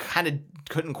you kind of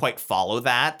couldn't quite follow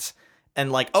that.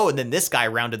 And like, oh, and then this guy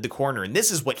rounded the corner, and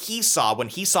this is what he saw when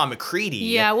he saw McCready.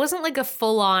 Yeah, it wasn't like a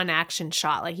full-on action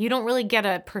shot. Like, you don't really get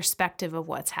a perspective of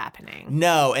what's happening.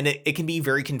 No, and it can be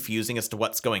very confusing as to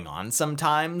what's going on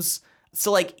sometimes.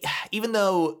 So, like, even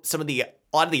though a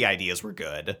lot of the ideas were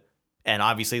good, and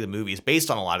obviously the movie is based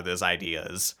on a lot of those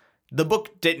ideas, the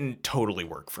book didn't totally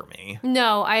work for me.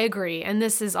 No, I agree. And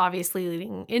this is obviously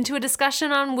leading into a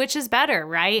discussion on which is better,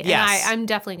 right? Yes. And I'm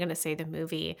definitely going to say the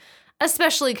movie,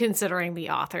 especially considering the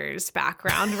author's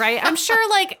background, right? I'm sure,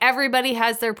 like, everybody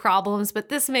has their problems, but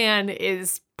this man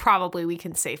is probably, we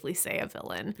can safely say, a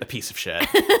villain. A piece of shit.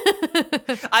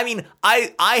 I mean,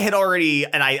 I had already,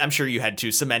 and I'm sure you had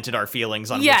too, cemented our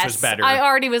feelings on which was better. I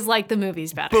already was like, the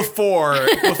movie's better. Before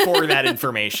that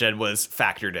information was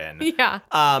factored in. Yeah.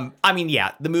 I mean,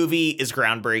 yeah, the movie is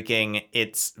groundbreaking.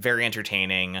 It's very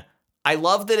entertaining. I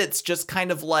love that it's just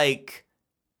kind of like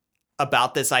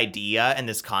about this idea and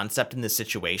this concept and this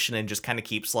situation, and just kind of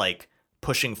keeps, like,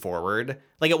 pushing forward.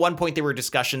 Like, at one point there were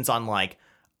discussions on, like,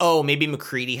 oh, maybe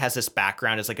McCready has this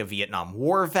background as, like, a Vietnam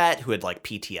War vet who had, like,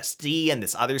 PTSD and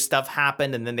this other stuff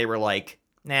happened. And then they were like,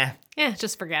 nah. Yeah,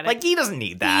 just forget it. Like, he doesn't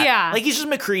need that. Yeah. Like, he's just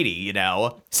McCready, you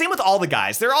know? Same with all the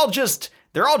guys. They're all just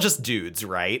dudes,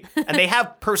 right? And they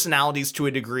have personalities to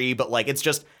a degree, but, like, it's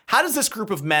just, how does this group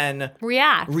of men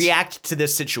react to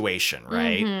this situation,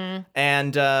 right? Mm-hmm.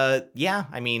 And, yeah,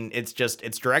 I mean, it's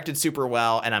directed super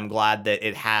well, and I'm glad that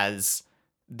it has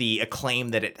the acclaim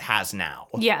that it has now.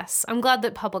 Yes, I'm glad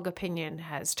that public opinion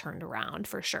has turned around,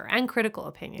 for sure, and critical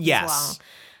opinion yes. as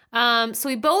well. So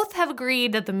we both have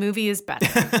agreed that the movie is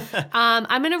better.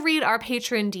 I'm going to read our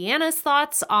patron Deanna's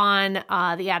thoughts on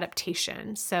the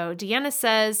adaptation. So Deanna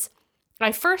says,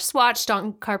 I first watched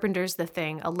John Carpenter's The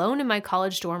Thing alone in my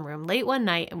college dorm room late one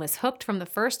night and was hooked from the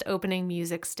first opening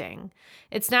music sting.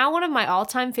 It's now one of my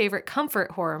all-time favorite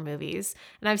comfort horror movies,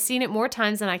 and I've seen it more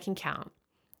times than I can count.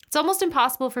 It's almost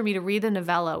impossible for me to read the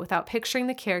novella without picturing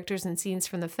the characters and scenes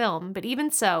from the film, but even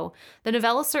so, the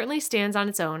novella certainly stands on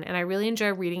its own, and I really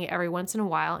enjoy reading it every once in a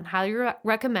while and highly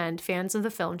recommend fans of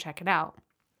the film check it out.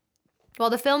 While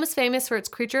the film is famous for its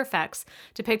creature effects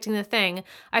depicting the Thing,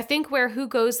 I think where Who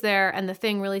Goes There and the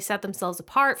Thing really set themselves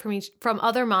apart from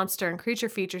other monster and creature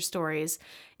feature stories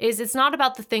is it's not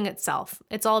about the Thing itself.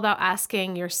 It's all about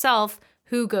asking yourself,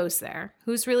 who goes there?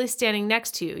 Who's really standing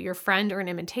next to you, your friend or an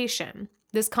imitation?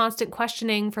 This constant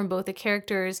questioning from both the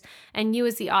characters and you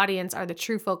as the audience are the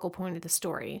true focal point of the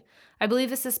story. I believe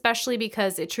this especially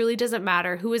because it truly doesn't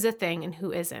matter who is a thing and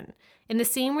who isn't. In the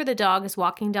scene where the dog is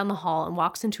walking down the hall and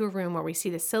walks into a room where we see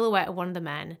the silhouette of one of the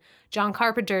men, John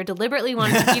Carpenter deliberately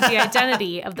wanted to keep the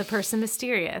identity of the person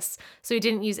mysterious, so he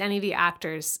didn't use any of the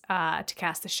actors to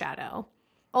cast the shadow.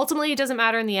 Ultimately, it doesn't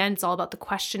matter in the end. It's all about the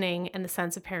questioning and the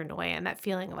sense of paranoia and that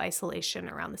feeling of isolation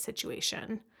around the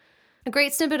situation. A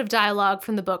great snippet of dialogue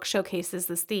from the book showcases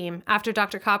this theme. After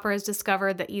Dr. Copper has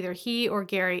discovered that either he or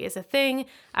Gary is a thing,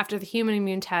 after the human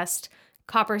immune test,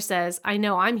 Copper says, I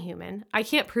know I'm human. I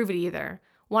can't prove it either.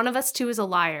 One of us two is a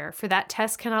liar, for that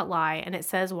test cannot lie, and it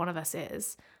says one of us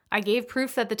is. I gave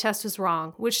proof that the test was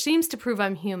wrong, which seems to prove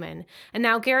I'm human, and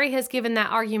now Gary has given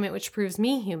that argument which proves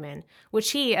me human,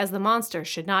 which he, as the monster,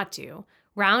 should not do.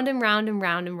 Round and round and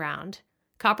round and round.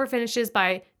 Copper finishes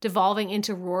by devolving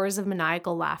into roars of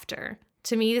maniacal laughter.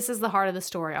 To me, this is the heart of the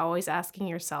story, always asking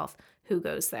yourself, who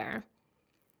goes there?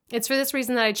 It's for this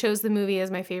reason that I chose the movie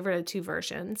as my favorite of two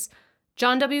versions.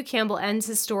 John W. Campbell ends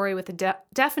his story with a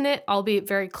definite, albeit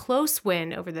very close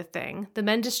win over the Thing. The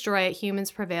men destroy it,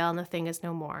 humans prevail, and the Thing is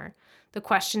no more. The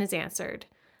question is answered.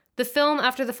 The film,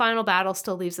 after the final battle,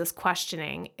 still leaves us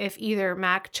questioning if either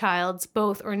Mac, Childs,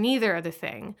 both, or neither are the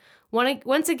Thing.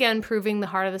 Once again, proving the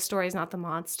heart of the story is not the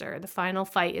monster. The final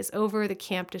fight is over, the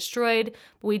camp destroyed,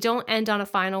 but we don't end on a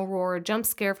final roar or jump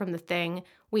scare from the Thing.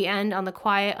 We end on the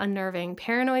quiet, unnerving,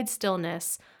 paranoid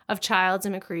stillness of Childs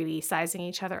and McCready sizing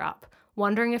each other up,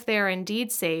 wondering if they are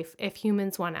indeed safe if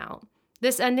humans won out.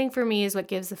 This ending for me is what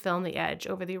gives the film the edge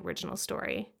over the original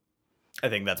story. I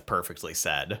think that's perfectly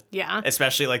said. Yeah.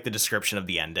 Especially like the description of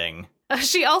the ending.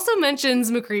 She also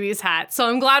mentions McCready's hat, so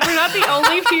I'm glad we're not the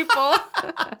only people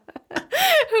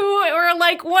who were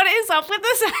like, what is up with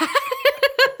this hat?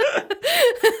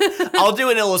 I'll do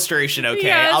an illustration, okay?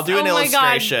 Yes. I'll do an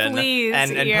illustration God, please,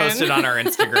 and Ian. post it on our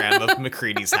Instagram of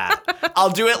McCready's hat. I'll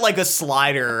do it like a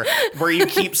slider where you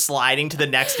keep sliding to the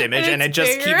next image and it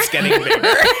just bigger. keeps getting bigger.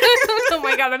 Oh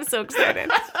my God, I'm so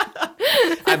excited.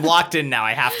 I'm locked in now.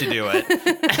 I have to do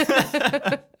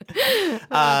it.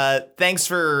 Thanks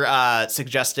for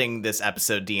suggesting this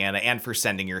episode, Deanna, and for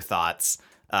sending your thoughts.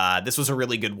 This was a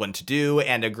really good one to do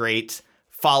and a great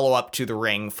follow-up to The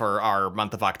Ring for our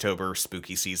month of October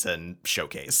spooky season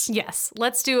showcase. Yes,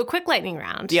 let's do a quick lightning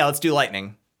round. Yeah, let's do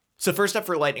lightning. So first up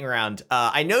for lightning round,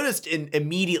 I noticed in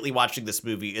immediately watching this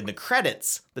movie in the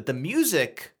credits that the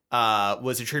music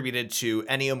was attributed to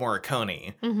Ennio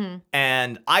Morricone. Mm-hmm.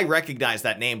 And I recognized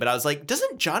that name, but I was like,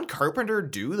 doesn't John Carpenter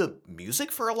do the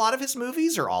music for a lot of his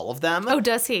movies or all of them? Oh,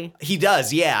 does he? He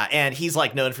does, yeah. And he's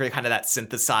like known for kind of that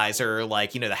synthesizer,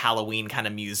 like, the Halloween kind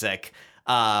of music.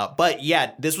 But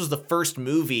yeah, this was the first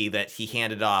movie that he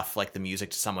handed off like the music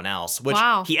to someone else, which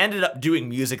he ended up doing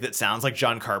music that sounds like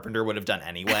John Carpenter would have done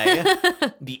anyway.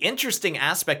 The interesting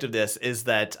aspect of this is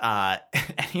that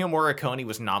Ennio Morricone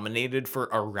was nominated for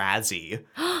a Razzie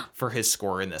for his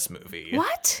score in this movie.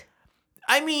 What?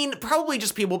 I mean, probably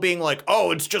just people being like,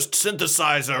 oh, it's just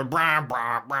synthesizer. Blah,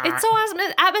 blah, blah. It's so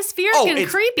atmospheric and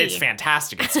creepy. It's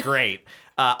fantastic. It's great.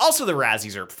 Also, the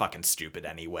Razzies are fucking stupid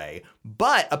anyway.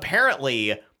 But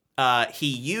apparently, he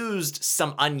used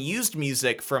some unused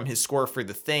music from his score for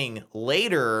The Thing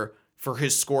later for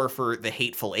his score for The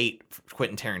Hateful Eight,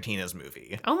 Quentin Tarantino's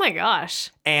movie. Oh my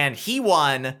gosh. And he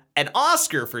won an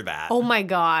Oscar for that. Oh my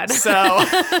God. So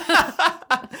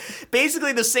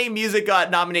basically the same music got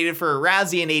nominated for a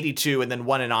Razzie in 82 and then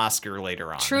won an Oscar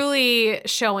later on. Truly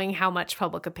showing how much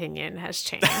public opinion has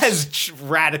changed. Has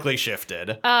radically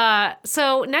shifted.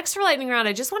 So next for lightning round,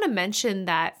 I just want to mention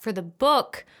that for the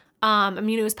book,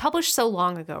 it was published so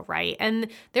long ago, right? And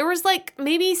there was like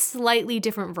maybe slightly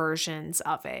different versions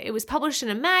of it. It was published in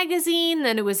a magazine,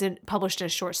 then it was published in a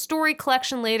short story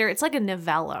collection later. It's like a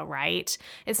novella, right?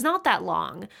 It's not that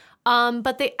long.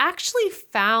 But they actually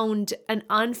found an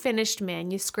unfinished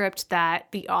manuscript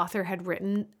that the author had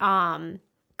written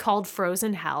called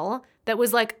Frozen Hell that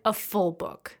was like a full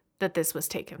book that this was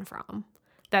taken from,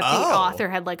 that the author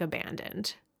had like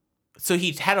abandoned. So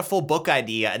he had a full book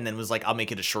idea and then was like, I'll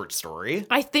make it a short story?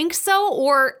 I think so.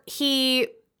 Or he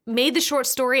made the short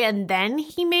story and then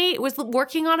he was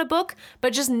working on a book,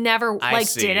 but just never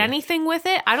did anything with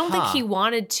it. I don't think he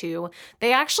wanted to.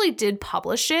 They actually did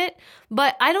publish it,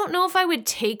 but I don't know if I would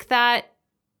take that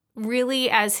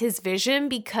really as his vision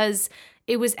because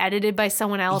it was edited by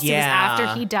someone else. Yeah. It was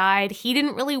after he died. He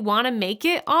didn't really want to make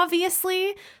it,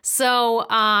 obviously. So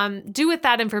do with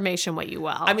that information what you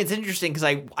will. I mean, it's interesting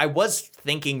because I was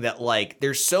thinking that like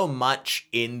there's so much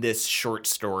in this short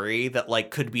story that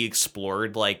like could be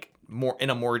explored like more in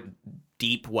a more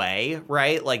deep way,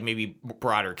 right? Like maybe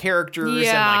broader characters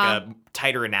and like a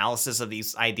tighter analysis of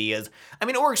these ideas. I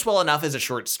mean, it works well enough as a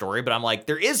short story, but I'm like,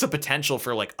 there is a potential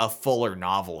for like a fuller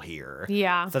novel here.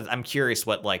 Yeah. So I'm curious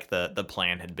what like the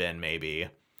plan had been maybe.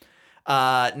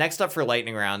 Next up for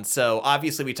lightning round. So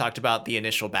obviously we talked about the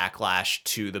initial backlash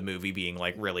to the movie being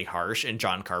like really harsh and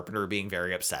John Carpenter being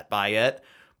very upset by it.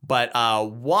 But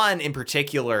one in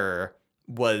particular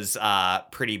was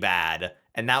pretty bad.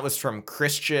 And that was from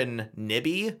Christian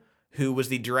Nibby, who was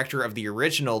the director of the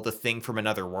original The Thing from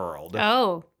Another World.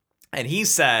 Oh. And he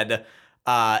said,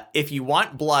 if you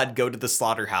want blood, go to the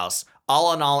slaughterhouse.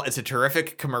 All in all, it's a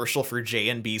terrific commercial for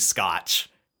J&B Scotch,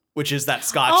 which is that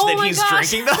scotch that he's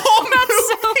drinking the whole movie. That's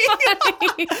so funny.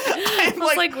 I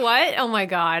was like, what? Oh my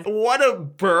God. What a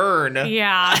burn.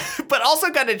 Yeah. But also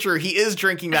kind of true. He is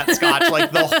drinking that scotch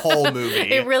like the whole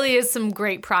movie. It really is some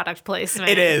great product placement.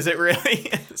 It is. It really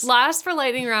is. Last for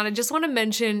lightning round, I just want to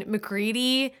mention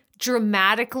McCready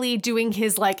dramatically doing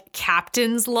his like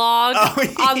captain's log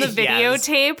on the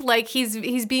videotape. Like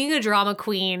he's being a drama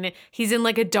queen. He's in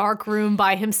like a dark room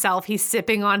by himself. He's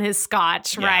sipping on his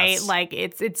scotch, right? Like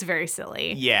it's very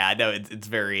silly. Yeah, no, it's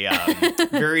very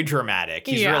very dramatic.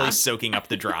 He's really soaking up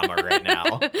the drama right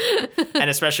now. And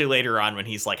especially later on when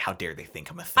he's like, how dare they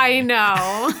think I'm a thing? I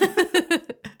know.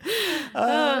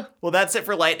 Well, that's it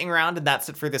for Lightning Round, and that's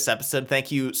it for this episode.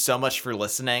 Thank you so much for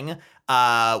listening.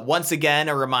 Once again,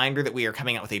 a reminder that we are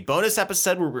coming out with a bonus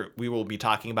episode where we will be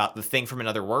talking about The Thing from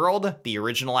Another World, the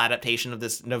original adaptation of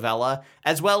this novella,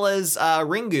 as well as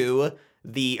Ringu,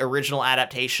 the original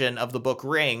adaptation of the book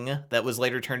Ring that was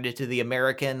later turned into the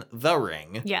American The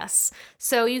Ring. Yes.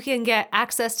 So you can get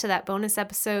access to that bonus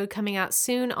episode coming out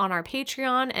soon on our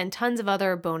Patreon and tons of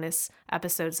other bonus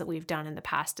episodes that we've done in the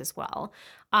past as well.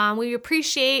 We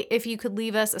appreciate if you could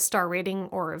leave us a star rating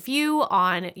or review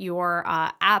on your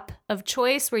app of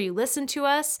choice where you listen to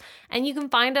us. And you can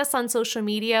find us on social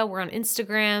media. We're on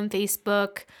Instagram,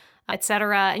 Facebook,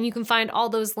 etc. And you can find all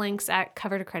those links at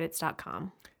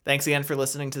covertocredits.com. Thanks again for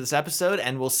listening to this episode,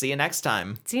 and we'll see you next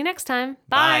time. See you next time.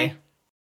 Bye.